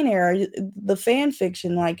my Zane era, the fan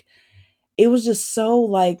fiction, like it was just so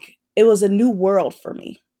like, it was a new world for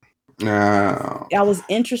me. No. I was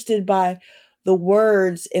interested by the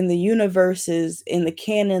words and the universes and the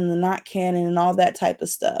canon, the not canon, and all that type of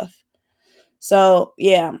stuff. So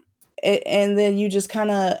yeah. And then you just kind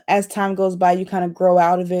of, as time goes by, you kind of grow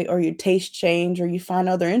out of it, or your taste change, or you find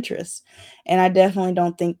other interests. And I definitely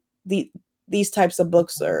don't think these types of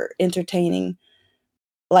books are entertaining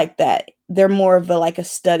like that. They're more of a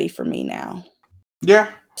study for me now.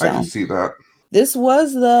 Yeah, so, I can see that. This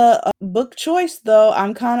was the book choice, though.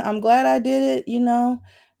 I'm glad I did it.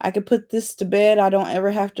 I could put this to bed. I don't ever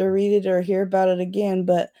have to read it or hear about it again.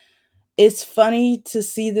 But it's funny to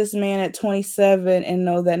see this man at 27 and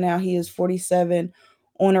know that now he is 47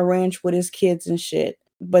 on a ranch with his kids and shit.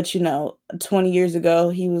 But 20 years ago,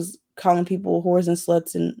 he was calling people whores and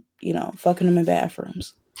sluts and fucking them in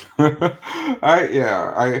bathrooms.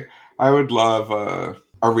 I would love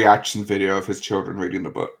a reaction video of his children reading the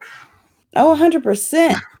book. Oh,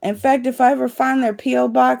 100%. In fact, if I ever find their P.O.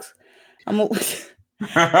 box, I'm going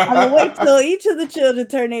to wait till each of the children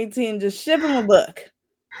turn 18 and just ship him a book.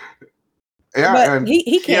 Yeah, but and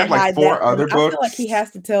he can't hide four that. Other books. I feel like he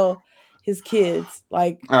has to tell his kids,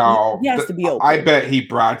 like, he has to be open. I bet he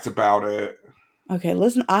brags about it. Okay,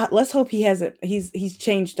 listen, let's hope he hasn't. He's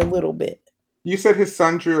changed a little bit. You said his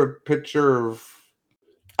son drew a picture of.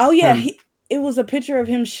 Oh yeah, it was a picture of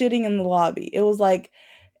him shitting in the lobby. It was like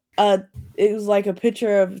a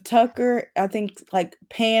picture of Tucker, I think, like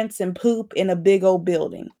pants and poop in a big old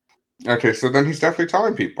building. Okay, so then he's definitely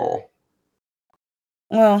telling people.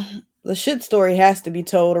 Well, the shit story has to be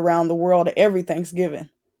told around the world every Thanksgiving.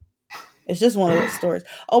 It's just one of those stories.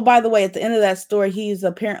 Oh, by the way, at the end of that story, he's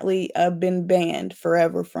apparently been banned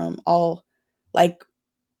forever from all, like,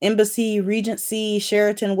 Embassy, Regency,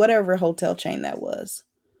 Sheraton, whatever hotel chain that was.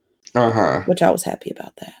 Which I was happy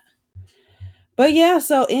about that. But yeah,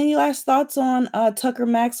 so any last thoughts on Tucker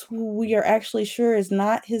Max, who we are actually sure is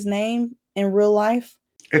not his name in real life?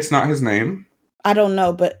 It's not his name? I don't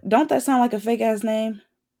know, but don't that sound like a fake-ass name?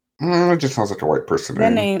 It just sounds like a white person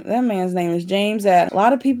name. That man's name is James Adams. A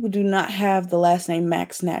lot of people do not have the last name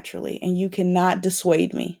Max naturally, and you cannot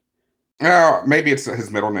dissuade me. Maybe it's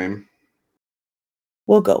his middle name.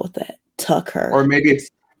 We'll go with that. Tucker. Or maybe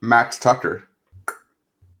it's Max Tucker.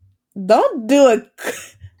 Don't do it.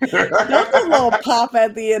 Don't do a little pop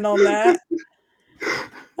at the end on that.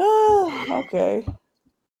 Oh, okay.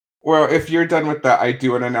 Well, if you're done with that, I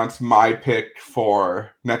do want to announce my pick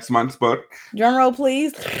for next month's book. Drum roll,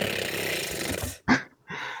 please.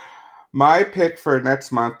 My pick for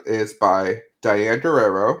next month is by Diane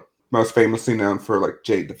Guerrero, most famously known for like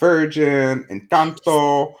Jade the Virgin,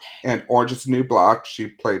 Encanto, and Orange is the New Black. She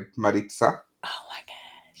played Maritza. Oh my God.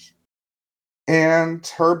 And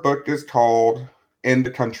her book is called In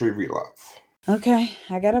the Country We Love. Okay,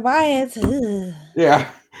 I gotta buy it. Ugh. Yeah,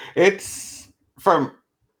 it's from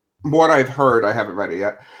what I've heard, I haven't read it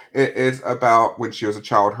yet. It is about when she was a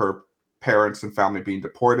child, her parents and family being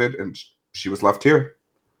deported, and she was left here.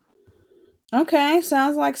 Okay,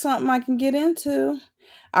 sounds like something I can get into.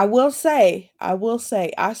 I will say, I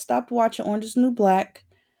stopped watching Orange is the New Black.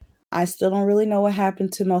 I still don't really know what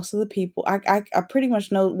happened to most of the people. I pretty much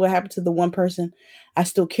know what happened to the one person I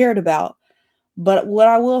still cared about. But what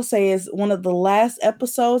I will say is one of the last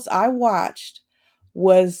episodes I watched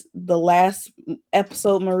was the last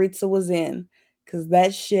episode Maritza was in, because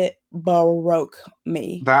that shit broke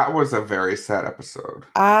me. That was a very sad episode.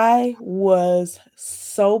 I was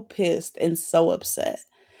so pissed and so upset.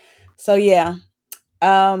 So yeah,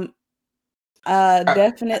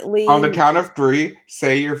 definitely. On the count of 3,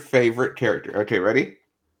 say your favorite character. Okay, ready?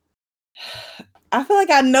 I feel like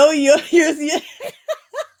I know you.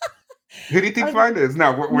 Who do you think mine is?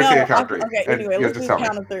 No, we're saying count 3. Okay, anyway, let's do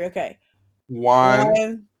count of 3. Okay.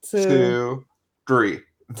 1, 2, 3.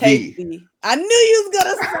 V. I knew you was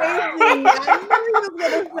gonna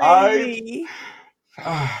say V.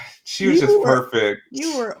 She was just perfect.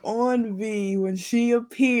 You were on V when she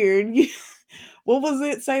appeared. What was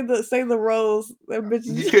it? Say the rose. That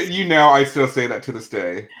bitch. You know, I still say that to this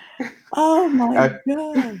day. Oh my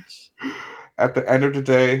gosh. At the end of the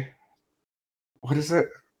day, what is it?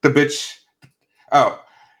 The bitch. Oh,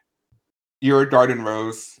 you're a garden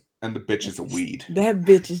rose, and the bitch is a weed. That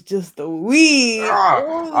bitch is just a weed.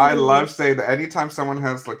 I love saying that. Anytime someone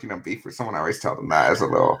has beef with someone, I always tell them that as a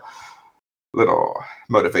little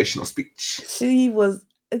motivational speech. She was.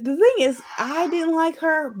 The thing is, I didn't like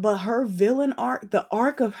her, but her villain arc, the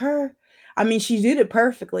arc of her, I mean, she did it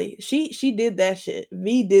perfectly. She did that shit.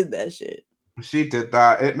 V did that shit. She did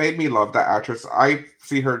that. It made me love that actress. I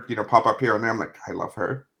see her, pop up here and there. I'm like, I love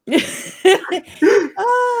her.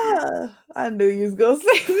 I knew you was gonna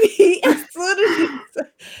say me as soon as you said.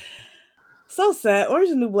 So sad. Orange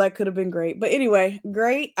is the New Black could have been great. But anyway,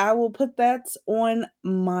 great. I will put that on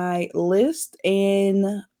my list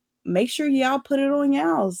and make sure y'all put it on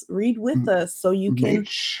y'all's. Read with us so you can make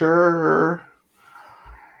sure.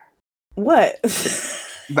 What?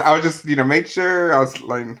 I was just, make sure I was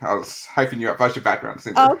hyping you up. How's your background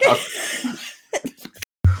singer? Oh, okay.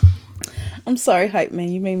 I'm sorry, hype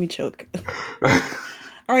man. You made me choke.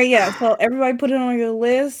 All right, yeah. So everybody put it on your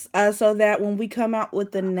list so that when we come out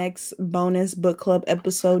with the next bonus book club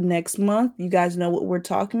episode next month, you guys know what we're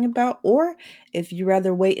talking about. Or if you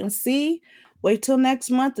rather wait and see, wait till next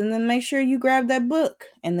month and then make sure you grab that book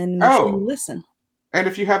and then make sure you listen. And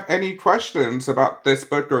if you have any questions about this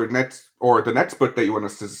book or the next book that you want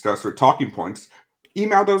us to discuss or talking points,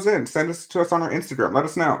 email those in. Send us to us on our Instagram. Let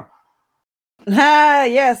us know.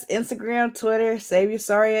 Yes, Instagram, Twitter,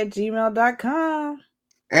 saveyoursorry@gmail.com.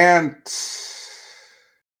 And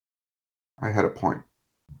I had a point.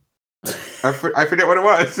 I forget what it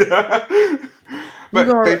was. But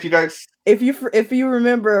thank you guys. If you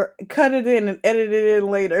remember, cut it in and edit it in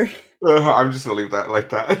later. I'm just gonna leave that like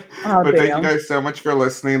that. Oh, but thank you guys so much for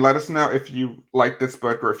listening. Let us know if you like this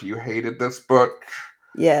book or if you hated this book.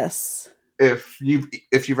 Yes. If you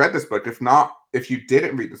read this book, if not, if you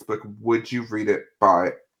didn't read this book, would you read it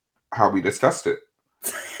by how we discussed it?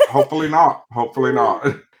 Hopefully not. Hopefully not.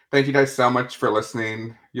 Thank you guys so much for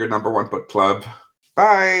listening. Your #1 book club.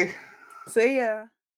 Bye. See ya.